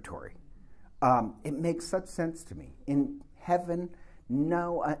of purgatory. It makes such sense to me. In heaven,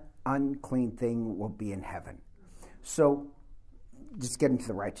 no unclean thing will be in heaven. So, just getting to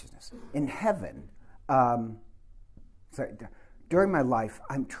the righteousness. In heaven, during my life,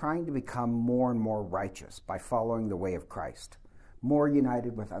 I'm trying to become more and more righteous by following the way of Christ. More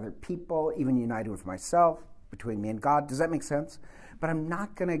united with other people, even united with myself. between me and God. Does that make sense? But I'm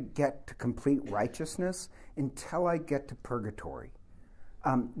not going to get to complete righteousness until I get to purgatory,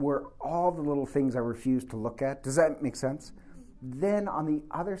 where all the little things I refuse to look at. Does that make sense? Then on the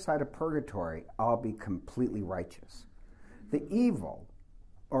other side of purgatory, I'll be completely righteous. The evil,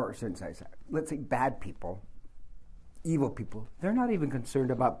 or shouldn't say that, let's say bad people, evil people, they're not even concerned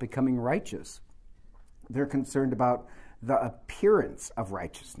about becoming righteous. They're concerned about the appearance of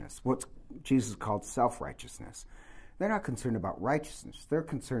righteousness, what Jesus called self-righteousness. They're not concerned about righteousness. They're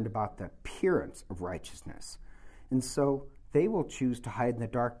concerned about the appearance of righteousness. And so they will choose to hide in the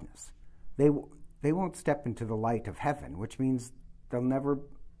darkness. They won't step into the light of heaven, which means they'll never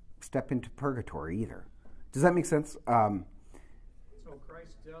step into purgatory either. Does that make sense? So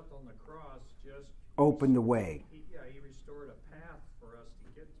Christ's death on the cross just opened the way. He restored a path for us to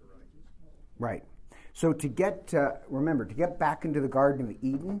get to righteousness. Right. So to get back into the Garden of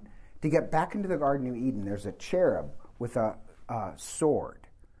Eden, there's a cherub with a sword.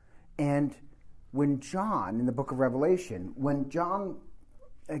 And when John, in the book of Revelation, when John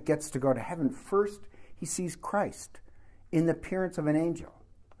gets to go to heaven, first he sees Christ in the appearance of an angel.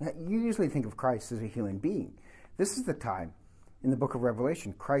 You usually think of Christ as a human being. This is the time in the book of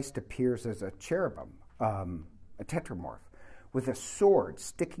Revelation Christ appears as a cherubim, a tetramorph, with a sword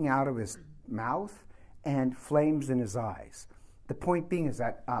sticking out of his mouth and flames in his eyes. The point being is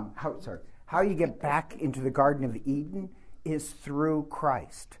that how you get back into the Garden of Eden is through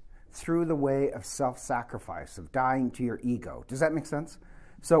Christ, through the way of self-sacrifice, of dying to your ego. Does that make sense?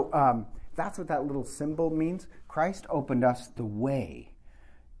 So that's what that little symbol means. Christ opened us the way.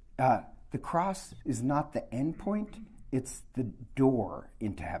 The cross is not the end point, it's the door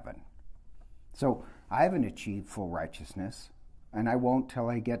into heaven. So I haven't achieved full righteousness, and I won't till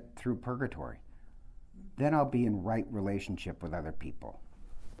I get through purgatory. Then I'll be in right relationship with other people.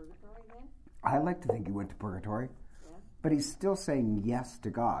 Purgatory then? I like to think he went to purgatory, Yeah. but he's still saying yes to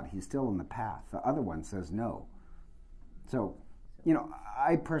God. He's still on the path. The other one says no. So,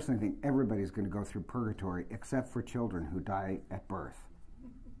 I personally think everybody's going to go through purgatory except for children who die at birth.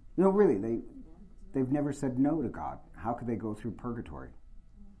 No, really, they've never said no to God. How could they go through purgatory?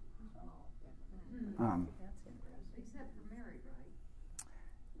 Except for Mary, right?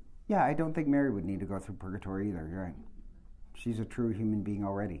 Yeah, I don't think Mary would need to go through purgatory either. You're right. She's a true human being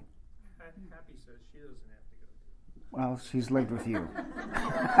already. Happy says she doesn't have to go through. Well, she's lived with you.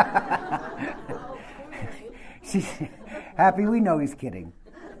 She's Happy, we know he's kidding.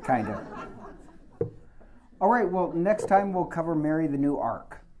 Kind of. All right, well, next time we'll cover Mary the New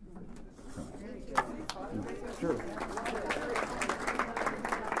Ark. Sure.